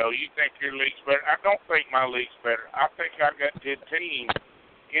 you think your league's better. I don't think my league's better. I think I got good teams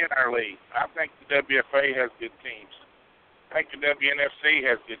in our league. I think the WFA has good teams. I think the WNFC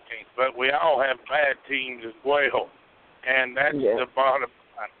has good teams. But we all have bad teams as well. And that's the bottom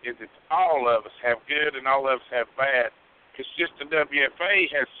line, is it's all of us have good and all of us have bad. It's just the WFA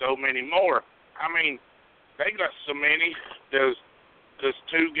has so many more. They got so many. Does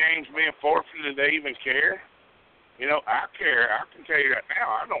 2 games being forfeited, do they even care? I care. I can tell you right now,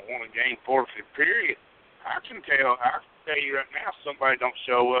 I don't want a game forfeited, period. I can tell you right now, somebody don't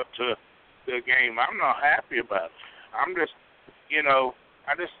show up to the game. I'm not happy about it. I'm just,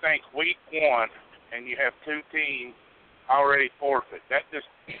 I just think week 1 and you have 2 teams already forfeit. That just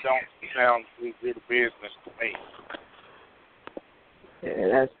don't sound good business to me.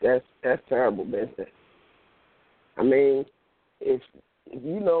 Yeah, that's terrible business. If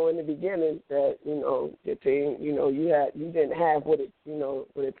in the beginning that your team, you didn't have what it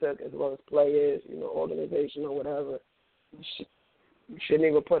took as well as players, organization or whatever, you shouldn't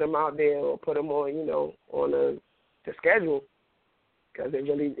even put them out there or put them on, on the schedule, because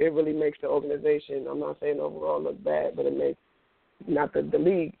it really makes the organization. I'm not saying overall look bad, but it makes not the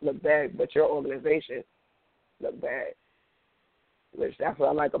league look bad, but your organization look bad. Which that's what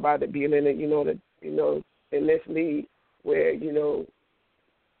I like about it being in it, in this league where we'll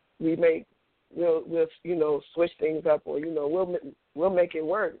switch things up, or we'll make it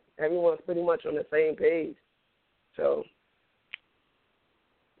work. Everyone's pretty much on the same page, so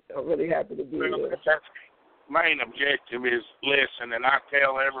I'm really happy to be here. That's main objective is listen, and I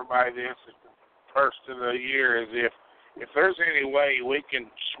tell everybody this at the first of the year is if there's any way we can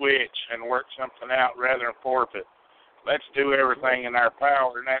switch and work something out rather than forfeit, let's do everything in our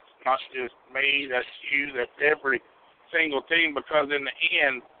power, and that's not just me, that's you, that's every single team, because in the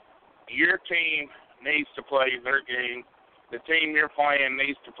end, your team needs to play their game. The team you're playing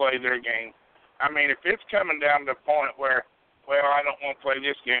needs to play their game. If it's coming down to the point where, well, I don't want to play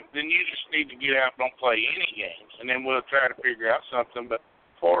this game, then you just need to get out and don't play any games, and then we'll try to figure out something. But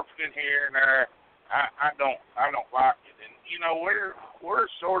forfeiting here and there, I don't like it. And we're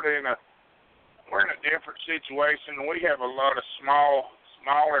sort of in a different situation. We have a lot of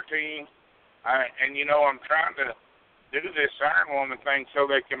smaller teams, and I'm trying to do this Iron Woman thing so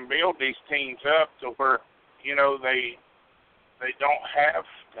they can build these teams up to where, they don't have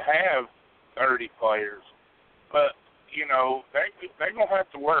to have 30 players. But, they're going to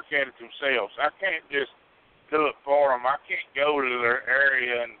have to work at it themselves. I can't just do it for them. I can't go to their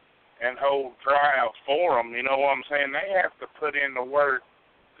area and hold tryouts for them. You know what I'm saying? They have to put in the work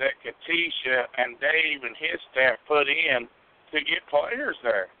that Katisha and Dave and his staff put in to get players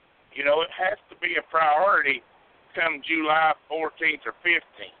there. It has to be a priority come July 14th or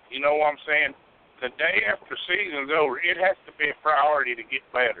 15th. You know what I'm saying? The day after season's over, it has to be a priority to get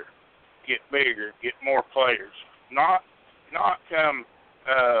better, get bigger, get more players. Not come,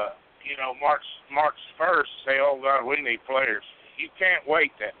 March 1st say, oh, God, we need players. You can't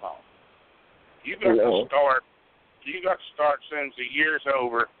wait that long. You got to start you got to start as soon as the year's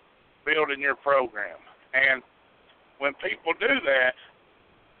over building your program. And when people do that,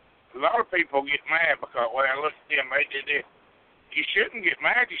 a lot of people get mad because, well, look at them, they did it. You shouldn't get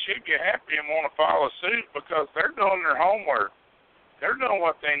mad. You should get happy and want to follow suit because they're doing their homework. They're doing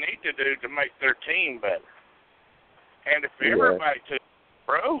what they need to do to make their team better. And if everybody took the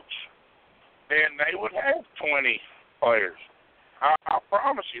approach, then they would have 20 players. I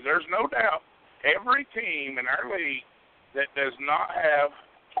promise you, there's no doubt every team in our league that does not have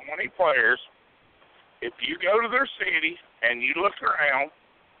 20 players, if you go to their city and you look around,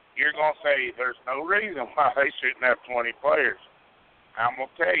 you're going to say there's no reason why they shouldn't have 20 players. I'm going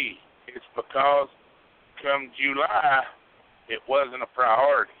to tell you, it's because come July, it wasn't a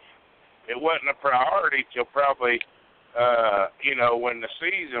priority. It wasn't a priority till probably, when the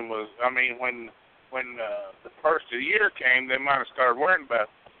season was, when the first of the year came, they might have started worrying about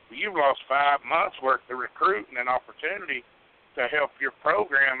it. You've lost 5 months worth of recruiting and opportunity to help your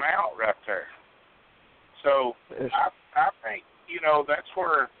program out right there. So I think,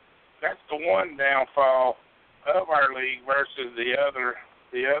 that's the one downfall of our league versus the other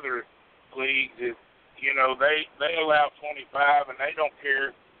leagues is, they allow 25 and they don't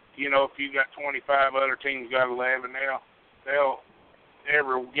care, if you got 25 other teams got 11, they'll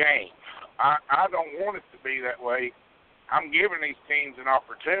every game. I don't want it to be that way. I'm giving these teams an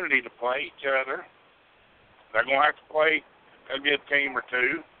opportunity to play each other. They're going to have to play a good team or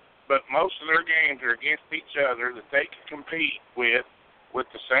two, but most of their games are against each other that they can compete with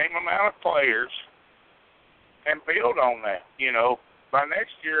the same amount of players and build on that. By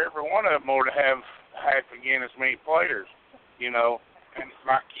next year, every one of them ought to have half again as many players, and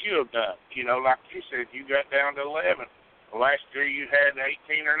like you have done. Like you said, you got down to 11. Last year you had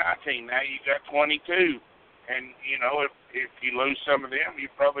 18 or 19. Now you got 22. And, if you lose some of them,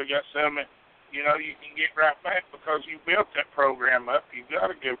 you probably got some that, you can get right back because you built that program up. You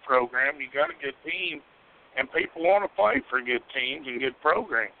got a good program. You got a good team. And people want to play for good teams and good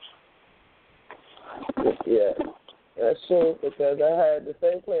programs. Yeah, that's true because I had the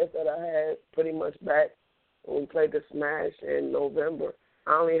same players that I had pretty much back when we played the Smash in November.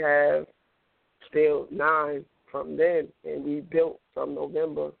 I only have still 9 from then, and we built from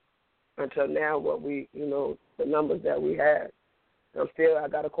November until now what we, the numbers that we have. I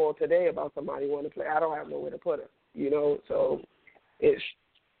got a call today about somebody wanting to play. I don't have nowhere to put her, so it's,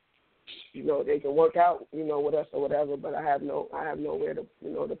 they can work out, with us or whatever, but I have nowhere to,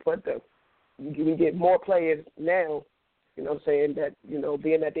 to put them. We get more players now, saying that,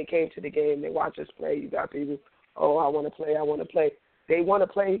 being that they came to the game, they watch us play. You got people, I want to play. They want to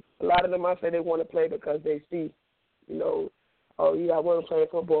play. A lot of them, I say they want to play because they see, I want to play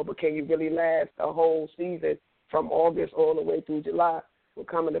football, but can you really last a whole season from August all the way through July? We're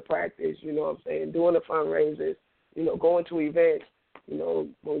coming to practice, doing the fundraisers, going to events,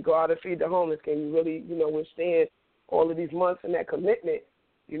 when we go out and feed the homeless, can you really, withstand all of these months and that commitment,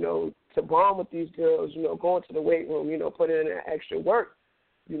 to bond with these girls, going to the weight room, putting in that extra work,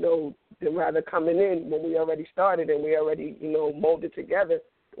 than rather coming in when we already started and we already, molded together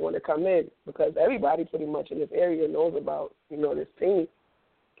to want to come in because everybody pretty much in this area knows about, this team,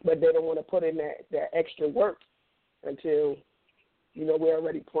 but they don't want to put in that extra work until, we're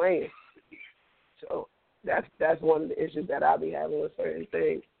already playing. So that's one of the issues that I'll be having with certain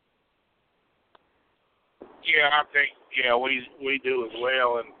things. Yeah, I think, we do as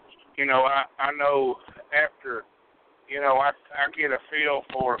well. And, I know after, I get a feel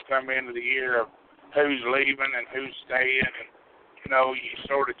for coming into the year of who's leaving and who's staying. And, you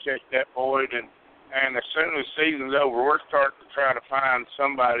sort of check that void. And as soon as the season's over, we're starting to try to find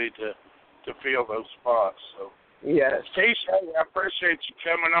somebody to fill those spots. So, yes. Keisha, I appreciate you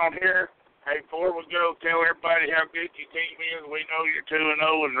coming on here. Hey, before we go, tell everybody how good your team is. We know you're 2-0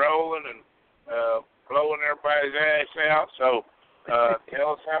 and rolling and blowing everybody's ass out. So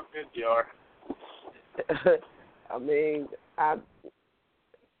tell us how good you are.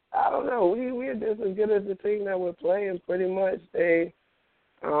 I don't know. We're just as good as the team that we're playing. Pretty much,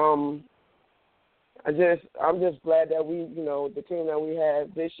 I'm just glad that we, the team that we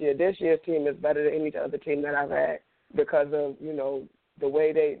have this year. This year's team is better than any other team that I've had because of the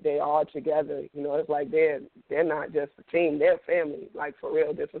way they are together. It's like they're not just a team; they're family. Like for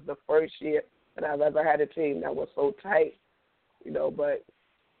real, this is the first year that I've ever had a team that was so tight. But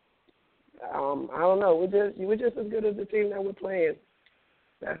I don't know. We're just as good as the team that we're playing.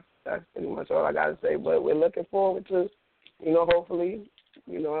 That's pretty much all I got to say. But we're looking forward to, hopefully,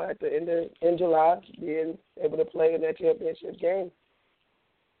 at the end in July, being able to play in that championship game.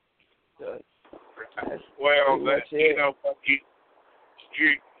 So, well, you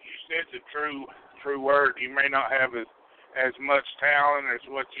said the true true word. You may not have as much talent as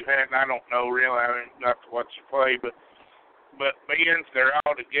what you had, and I don't know really. I haven't got to watch you play, but being they're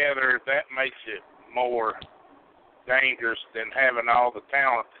all together, that makes it more dangerous than having all the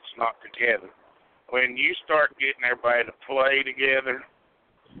talent that's not together. When you start getting everybody to play together,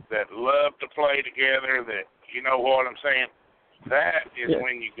 that love to play together, that you know what I'm saying, that is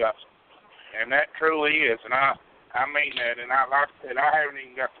when you got something. And that truly is, and I mean that. And I like I said, I haven't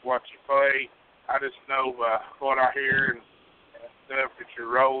even got to watch you play. I just know what I hear and stuff that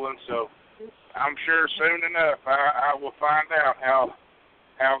you're rolling. So I'm sure soon enough I will find out how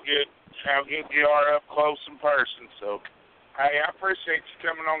good you are up close in person. So hey, I appreciate you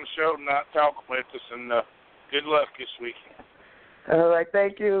coming on the show tonight, talking with us, and good luck this weekend. All right,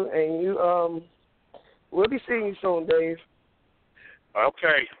 thank you. And you we'll be seeing you soon, Dave.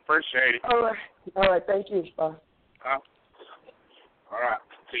 Okay, appreciate it. All right, thank you. Bye. All right,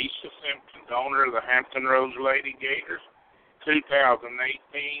 Tisha Simpson, owner of the Hampton Roads Lady Gators,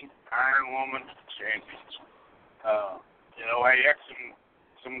 2018 Iron Woman champions. You know, I had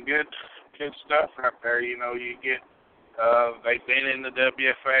some good stuff right there. You know, you get they've been in the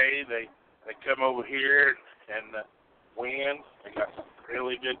WFA. They come over here and win. They got some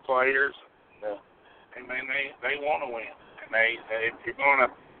really good players. And they want to win. And if you're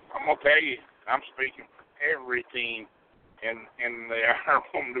gonna, I'm gonna tell you, I'm speaking for every team in the Iron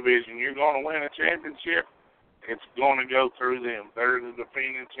Woman division. You're gonna win a championship. It's going to go through them. They're the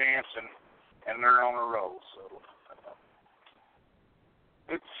defending champs, and they're on a roll. So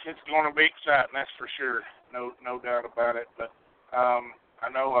it's going to be exciting, that's for sure. No doubt about it. But I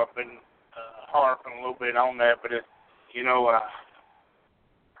know I've been harping a little bit on that, but you know,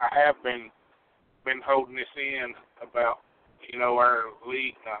 I have been holding this in about, you know, our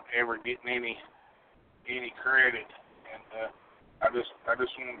league not ever getting any credit, and I just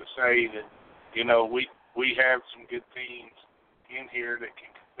wanted to say that, you know, we have some good teams in here that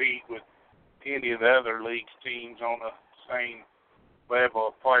can compete with any of the other league's teams on the same level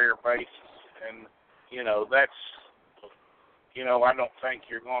of player basis. And, you know, that's, you know, I don't think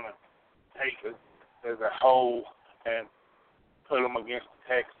you're going to take it as a whole and put them against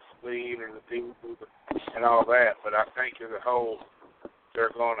the Texas League or the team and all that. But I think as a whole, they're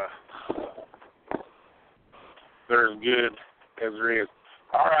as good as there is.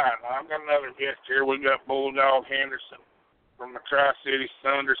 All right, I've got another guest here. We got Bulldog Henderson from the Tri-City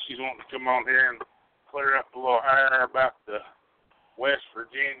Thunder. She's wanting to come on here and clear up a little air about the West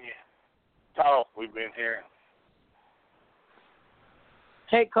Virginia talk we've been hearing.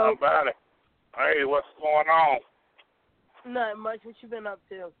 Hey, Coach. How about it? Hey, what's going on? Nothing much. What you been up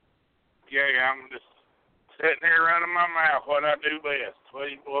to? Yeah, I'm just sitting here running my mouth. What I do best.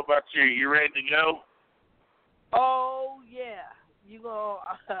 What about you? You ready to go? Oh, yeah. You go.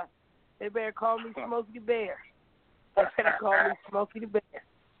 They better call me Smokey the Bear. They better call me Smokey the Bear.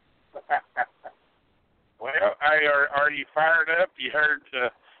 Well, hey, are you fired up? You heard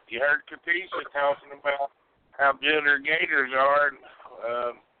Katisha talking about how good her Gators are.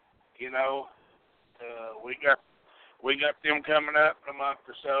 You know, we got them coming up in a month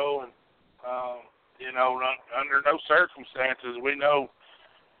or so, and you know, under no circumstances we know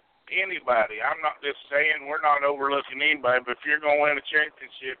anybody. I'm not just saying we're not overlooking anybody, but if you're going to win a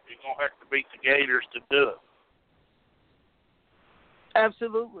championship, you're going to have to beat the Gators to do it.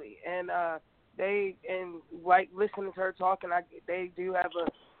 Absolutely, and like listening to her talking, they do have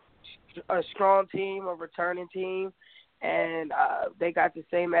a strong team, a returning team, and they got the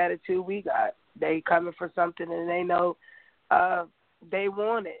same attitude we got. They coming for something, and they know they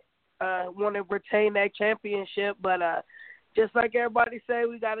want it. Want to retain that championship, but just like everybody say,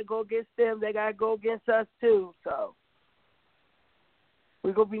 we got to go against them. They got to go against us too. So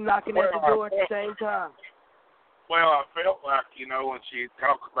we're gonna be knocking at the door at the same time. Well, I felt like, you know, when she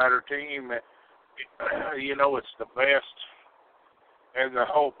talked about her team, that you know, it's the best as a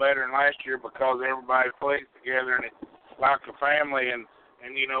whole, better than last year because everybody plays together and it's like a family. And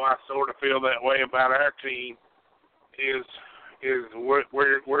you know, I sort of feel that way about our team. Is we're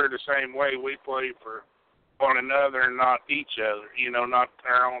the same way. We play for one another and not each other. You know, not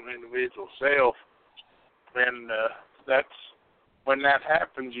our own individual self. And that's when that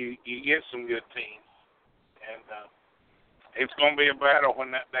happens, you get some good teams. And it's going to be a battle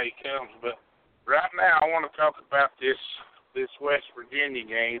when that day comes. But right now, I want to talk about this West Virginia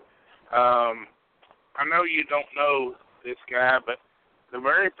game. I know you don't know this guy, but the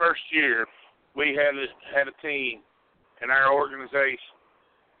very first year we had a team in our organization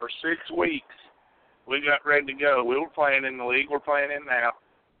for 6 weeks. We got ready to go. We were playing in the league we're playing in now,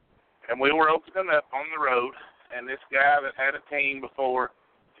 and we were opening up on the road. And this guy that had a team before,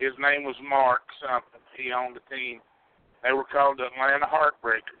 His name was Mark something. He owned the team. They were called the Atlanta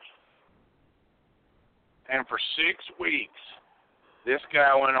Heartbreakers. And for 6 weeks, this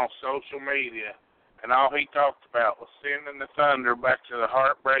guy went on social media, and all he talked about was sending the Thunder back to the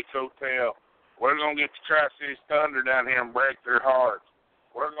Heartbreak Hotel. We're going to get the Tri-Cities Thunder down here and break their hearts.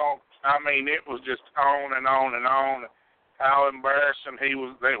 It was just on and on and on. How embarrassing he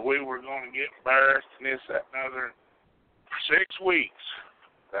was that we were going to get embarrassed and this, that, and other. For 6 weeks,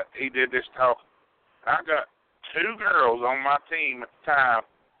 he did this talk. I got 2 girls on my team at the time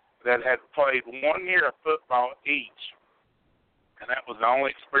that had played 1 year of football each. And that was the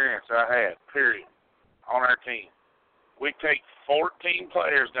only experience I had, period, on our team. We take 14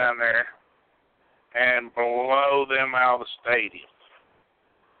 players down there and blow them out of the stadium.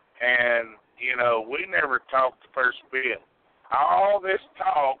 And, we never talked the first bit. All this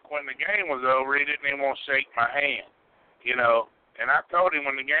talk, when the game was over, he didn't even want to shake my hand, And I told him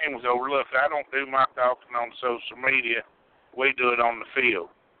when the game was over, look, I don't do my talking on social media. We do it on the field.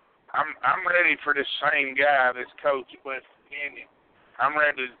 I'm ready for this same guy, this coach at West Virginia. I'm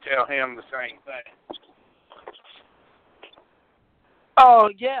ready to tell him the same thing. Oh,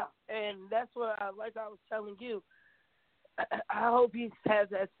 yeah, and that's what I was telling you. I hope he has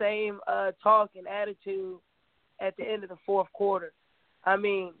that same talk and attitude at the end of the fourth quarter. I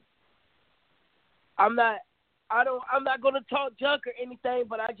mean, I'm not going to talk junk or anything,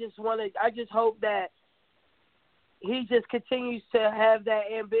 but I just hope that he just continues to have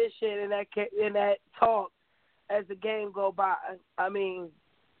that ambition and that talk as the game go by. I mean,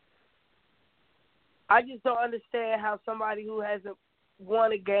 I just don't understand how somebody who hasn't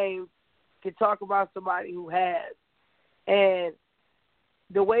won a game can talk about somebody who has. And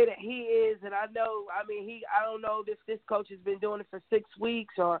the way that he is, and I don't know if this coach has been doing it for 6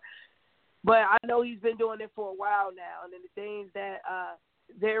 weeks but I know he's been doing it for a while now. And then the things that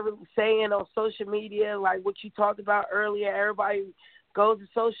they're saying on social media, like what you talked about earlier, everybody goes to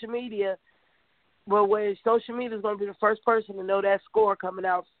social media. But where social media is going to be the first person to know that score coming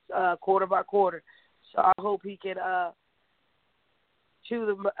out quarter by quarter. So I hope he can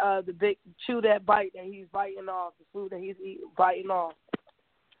chew that bite that he's biting off, the food that he's biting off.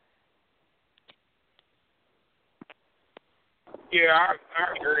 Yeah, I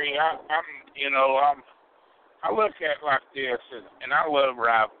agree. I look at it like this, and I love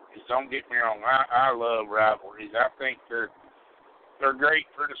rivalries. Don't get me wrong. I love rivalries. I think they're great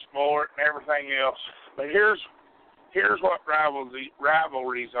for the sport and everything else. But here's what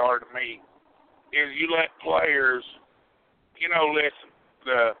rivalries are to me: is you let players, listen.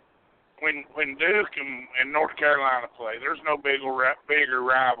 When Duke and North Carolina play, there's no bigger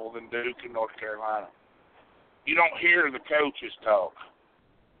rival than Duke and North Carolina. You don't hear the coaches talk.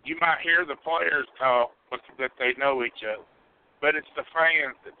 You might hear the players talk, but that they know each other. But it's the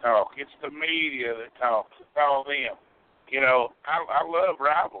fans that talk. It's the media that talks. It's all them. I love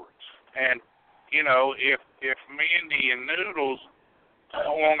rivalries. And, if Mindy and Noodles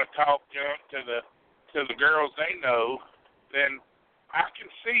want to talk junk to the girls they know, then I can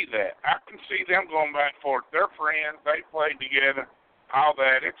see that. I can see them going back and forth. They're friends. They played together. All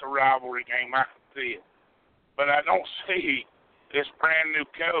that. It's a rivalry game. I can see it. But I don't see this brand-new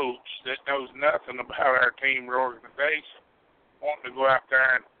coach that knows nothing about our team or organization wanting to go out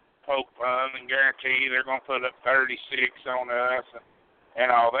there and poke fun and guarantee they're going to put up 36 on us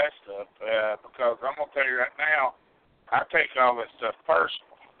and all that stuff. Because I'm going to tell you right now, I take all that stuff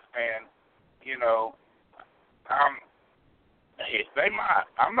personal. And, they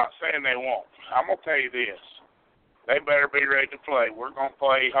might. I'm not saying they won't. I'm going to tell you this. They better be ready to play. We're going to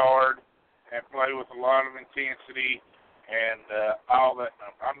play hard and play with a lot of intensity and all that.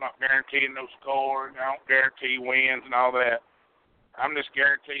 I'm not guaranteeing no score. I don't guarantee wins and all that. I'm just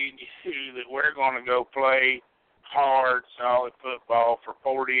guaranteeing you that we're going to go play hard, solid football for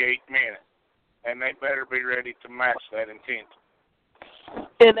 48 minutes, and they better be ready to match that intensity.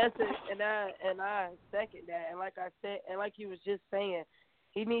 And that's it. And I second that. And like I said, and like you was just saying,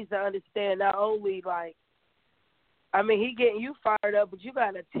 he needs to understand not only he getting you fired up, but you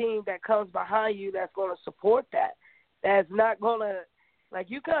got a team that comes behind you that's going to support that. That's not going to,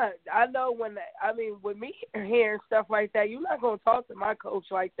 you can't, I know with me hearing stuff like that, you're not going to talk to my coach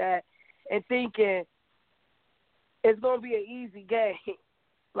like that and thinking it's going to be an easy game.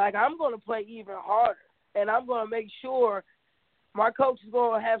 I'm going to play even harder, and I'm going to make sure my coach is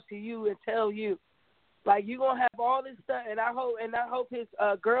going to have to you and tell you. You're going to have all this stuff, and I hope his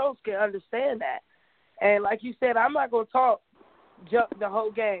girls can understand that. And like you said, I'm not going to talk jump the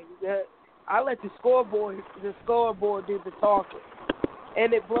whole game. I let the scoreboard do the talking.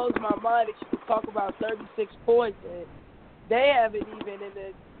 And it blows my mind that you can talk about 36 points and they haven't even, in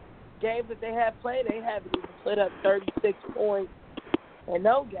the games that they have played, they haven't even put up 36 points in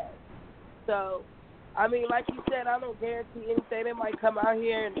no game. So, I mean, like you said, I don't guarantee anything. They might come out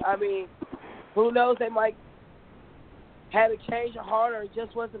here and, I mean, who knows, they might have a change of heart or it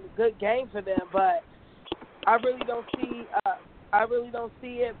just wasn't a good game for them. But I really don't see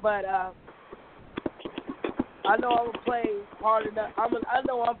it, but I know I'm going to play hard enough. I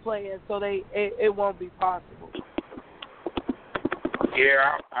know I'm playing, so it won't be possible.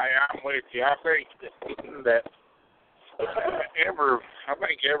 Yeah, I'm with you. I think that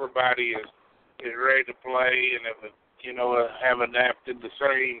everybody is ready to play and have adapted the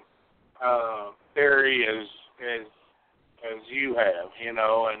same theory as you have, and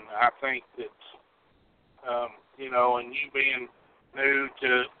I think that and you being new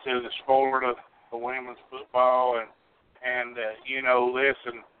to the sport of women's football and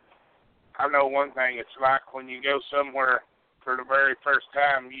listen, I know one thing. It's like when you go somewhere for the very first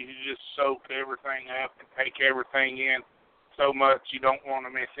time, you just soak everything up and take everything in so much you don't want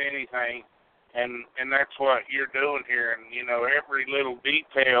to miss anything, and that's what you're doing here. And every little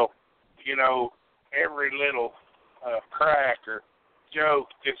detail, every little crack or joke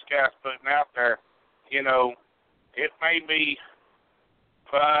this guy's putting out there, it may be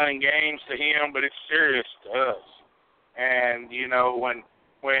fun and games to him, but it's serious to us. And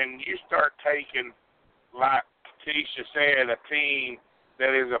when you start taking, like Tisha said, a team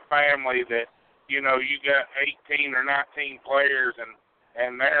that is a family that, you got 18 or 19 players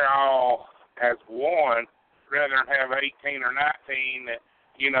and they're all as one, rather than have 18 or 19 that,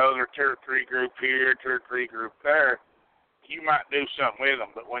 they're 2 or 3 group here, 2 or 3 group there, you might do something with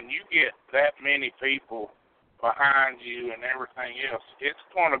them. But when you get that many people behind you and everything else, it's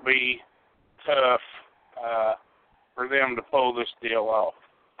going to be tough for them to pull this deal off.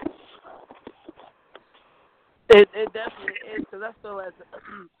 It definitely is, because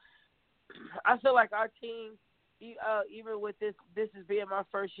I feel like our team, even with this is being my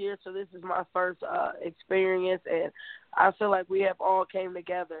first year, so this is my first experience, and I feel like we have all came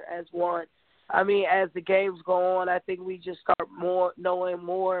together as one. I mean, as the games go on, I think we just start knowing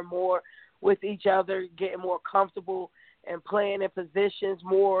more and more with each other, getting more comfortable and playing in positions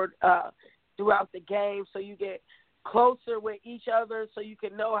more throughout the game, so you get closer with each other, so you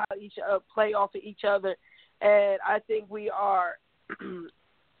can know how each play off of each other. And I think we are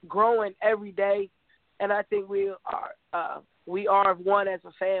growing every day, and I think we are one as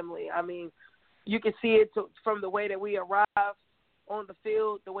a family. I mean, you can see it from the way that we arrive on the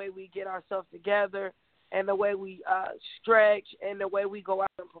field, the way we get ourselves together, and the way we stretch, and the way we go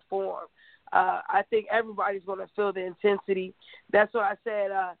out and perform. I think everybody's going to feel the intensity. That's what I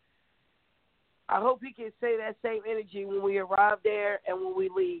said. I hope he can say that same energy when we arrive there and when we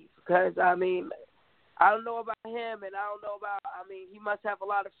leave, because, I mean, I don't know about him, and he must have a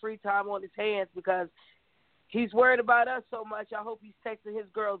lot of free time on his hands because he's worried about us so much. I hope he's texting his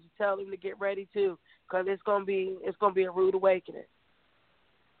girls to tell him to get ready too, because it's gonna be a rude awakening.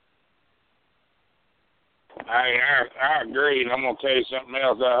 I agree. And I'm gonna tell you something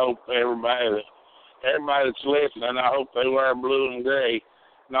else. I hope everybody that's listening, I hope they wear blue and gray,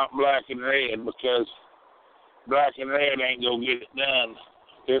 not black and red, because black and red ain't gonna get it done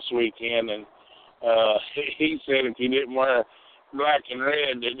this weekend. And he said if you didn't wear black and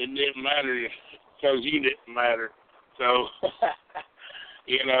red, that it didn't matter because you didn't matter. So,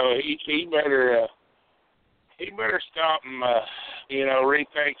 he better stop and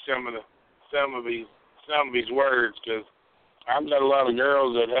rethink some of his words, because I've got a lot of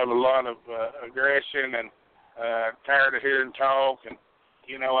girls that have a lot of aggression and tired of hearing talk, and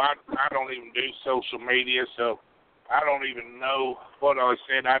I don't even do social media, so I don't even know what I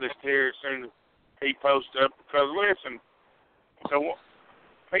said. I just hear it as soon as he posts up, because listen, so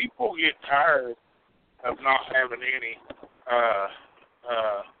people get tired of not having any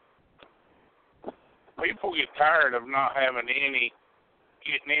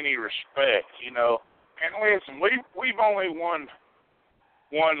getting any respect, And listen, we've only won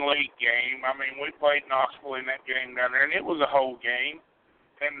one league game. I mean, we played Knoxville in that game down there, and it was a whole game.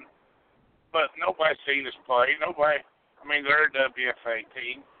 But nobody's seen us play. They're a WFA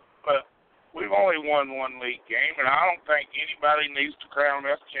team, but we've only won one league game, and I don't think anybody needs to crown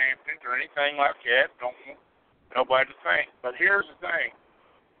us champions or anything like that. Don't want nobody to think. But here's the thing.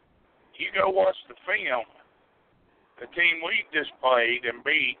 You go watch the film, the team we just played and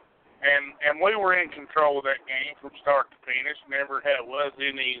beat, and we were in control of that game from start to finish. Never was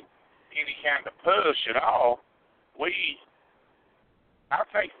any kind of push at all. I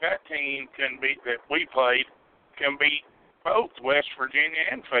think that team that we played can beat both West Virginia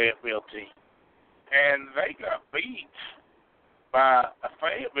and Fayetteville teams. And they got beat by a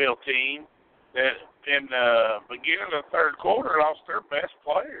Fayetteville team that in the beginning of the third quarter lost their best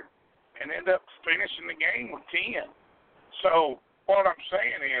player and ended up finishing the game with 10. So what I'm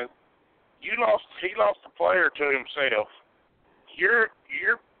saying is, he lost a player to himself. You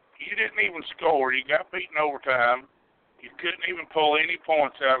didn't even score. You got beaten overtime. You couldn't even pull any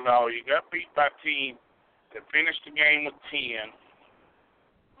points out at all. You got beat by a team that finished the game with 10.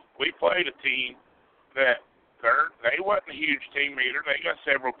 We played a team that they wasn't a huge team either. They got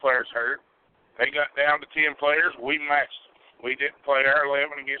several players hurt. They got down to 10 players. We matched them. We didn't play our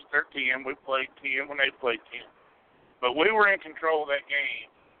 11 against their 10. We played 10 when they played 10. But we were in control of that game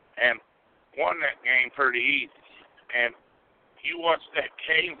and won that game pretty easy. And you watch that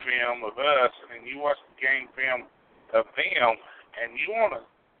game film of us and you watch the game film of them, and you want to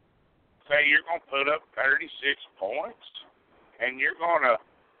say you're going to put up 36 points and you're going to,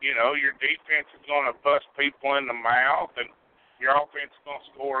 your defense is going to bust people in the mouth and your offense is going to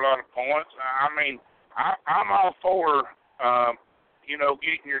score a lot of points. I mean, I'm all for,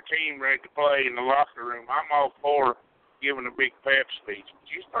 getting your team ready to play in the locker room. I'm all for giving a big pep speech. But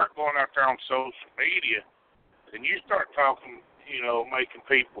you start going out there on social media and you start talking, making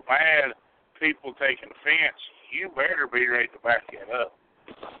people mad, people taking offense, you better be ready to back it up.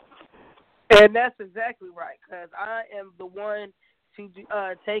 And that's exactly right, because I am the one to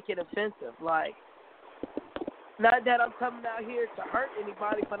take it offensive. Like, not that I'm coming out here to hurt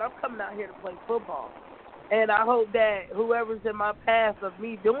anybody, but I'm coming out here to play football. And I hope that whoever's in my path of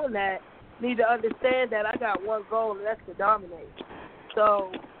me doing that need to understand that I got one goal, and that's to dominate.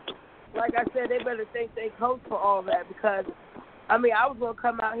 So, like I said, they better thank their coach for all that, because, I was going to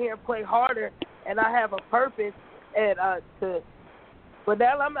come out here and play harder, and I have a purpose, and but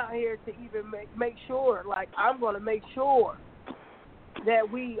now I'm out here to even make sure, like, I'm going to make sure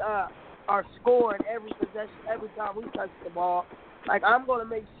that we are scoring every possession, every time we touch the ball. Like, I'm going to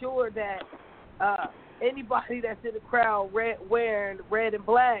make sure that anybody that's in the crowd wearing red and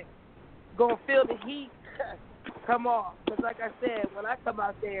black going to feel the heat come off. Because, like I said, when I come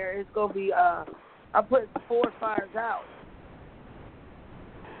out there, it's going to be, I'm putting forest fires out.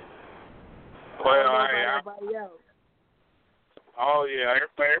 Well, everybody else. Oh yeah,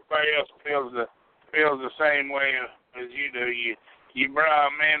 everybody else feels the same way as you do. You brought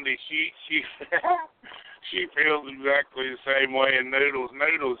Mandy, she she feels exactly the same way. And Noodles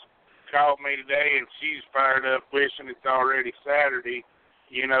called me today, and she's fired up, wishing it's already Saturday,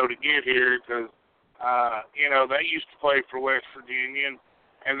 to get here, because they used to play for West Virginia,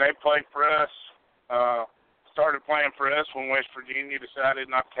 and they played for us. Started playing for us when West Virginia decided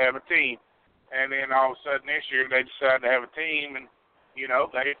not to have a team. And then all of a sudden this year they decided to have a team, and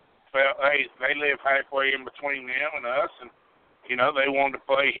they felt they live halfway in between them and us, and they wanted to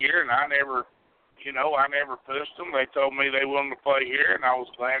play here, and I never pushed them. They told me they wanted to play here, and I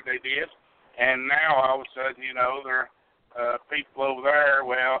was glad they did. And now all of a sudden, there are people over there.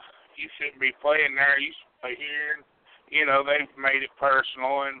 Well, you shouldn't be playing there. You should play here. And, they've made it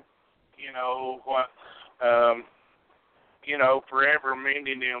personal, and forever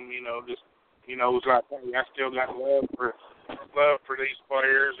mending them. Just. It's like, hey, I still got love for these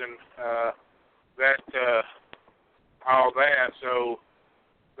players and all that. So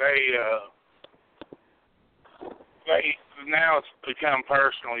they now it's become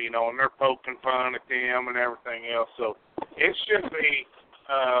personal, and they're poking fun at them and everything else. So it should be,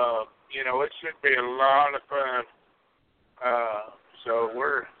 it should be a lot of fun. So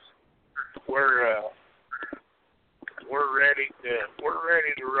we're ready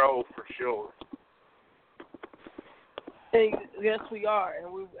to roll for sure. Yes, we are,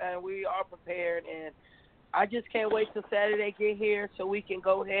 and we are prepared. And I just can't wait till Saturday get here so we can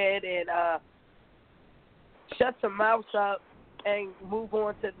go ahead and shut some mouths up and move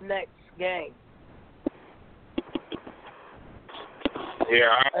on to the next game.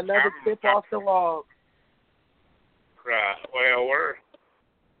 Yeah, another tip off the log. Right. Well,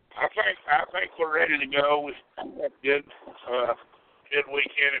 I think we're ready to go. We had a good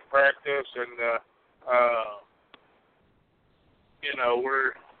weekend at practice, and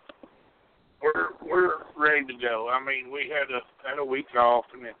we're ready to go. We had a week off,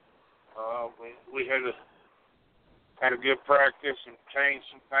 and then we had a good practice and changed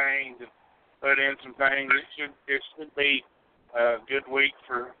some things and put in some things. It should be a good week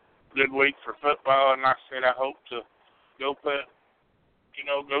for football, and like I said, I hope to go put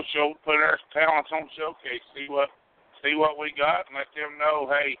our talents on showcase, see what we got, and let them know,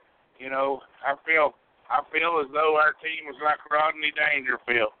 hey, I feel as though our team is like Rodney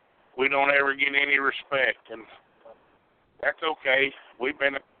Dangerfield. We don't ever get any respect, and that's okay. We've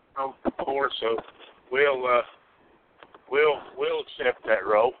been before, so we'll we'll accept that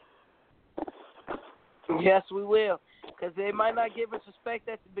role. Yes, we will. Because they might not give us respect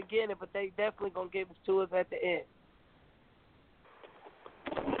at the beginning, but they definitely going to give it to us at the end.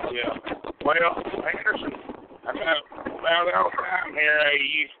 Yeah. Well, Anderson, I got about all the time here. Hey,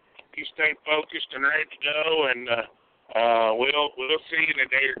 you stay focused and ready to go, and we'll see you in a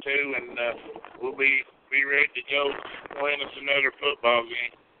day or two, and we'll be ready to go win us another football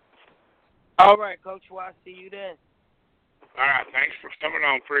game. All right, Coach. Well, I'll see you then. All right. Thanks for coming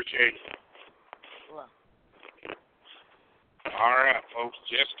on. Appreciate it. Well. All right, folks.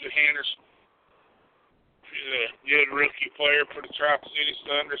 Jessica Henderson. She's a good rookie player for the Tri-City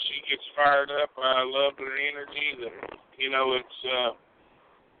Thunder. She gets fired up. I love her energy. It's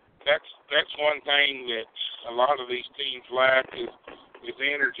that's one thing that a lot of these teams lack is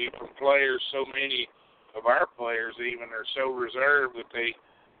energy from players. So many of our players even are so reserved that they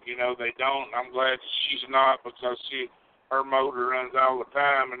don't. I'm glad she's not, because her motor runs all the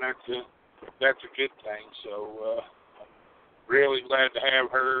time, and that's a good thing. So really glad to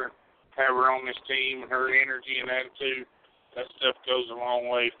have her on this team, and her energy and attitude. That stuff goes a long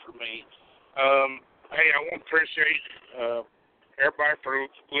way for me. Hey, I want to appreciate everybody for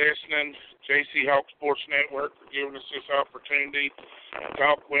listening. JC Hawk Sports Network for giving us this opportunity to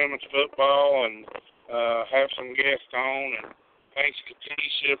talk women's football and have some guests on. And thanks to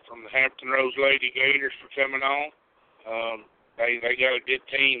Tisha from the Hampton Roads Lady Gators for coming on. They got a good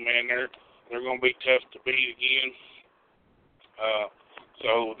team, man. They're going to be tough to beat again.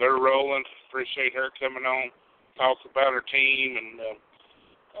 So they're rolling. Appreciate her coming on, talk about her team, and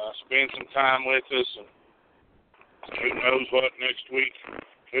spend some time with us. And who knows what next week,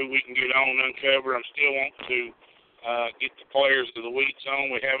 who we can get on and uncover. I'm still wanting to get the players of the weeks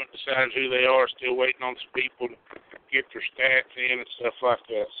on. We haven't decided who they are. Still waiting on some people to get their stats in and stuff like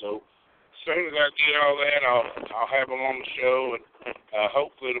that. So as soon as I get all that, I'll have them on the show, and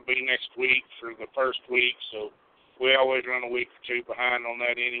hopefully it'll be next week for the first week. So we always run a week or two behind on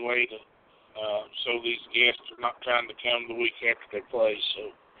that anyway, so these guests are not trying to come the week after they play. So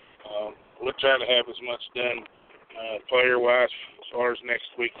we'll try to have as much done player-wise as far as next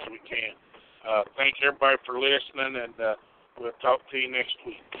week as we can. Thank everybody for listening, and we'll talk to you next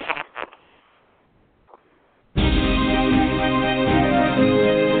week.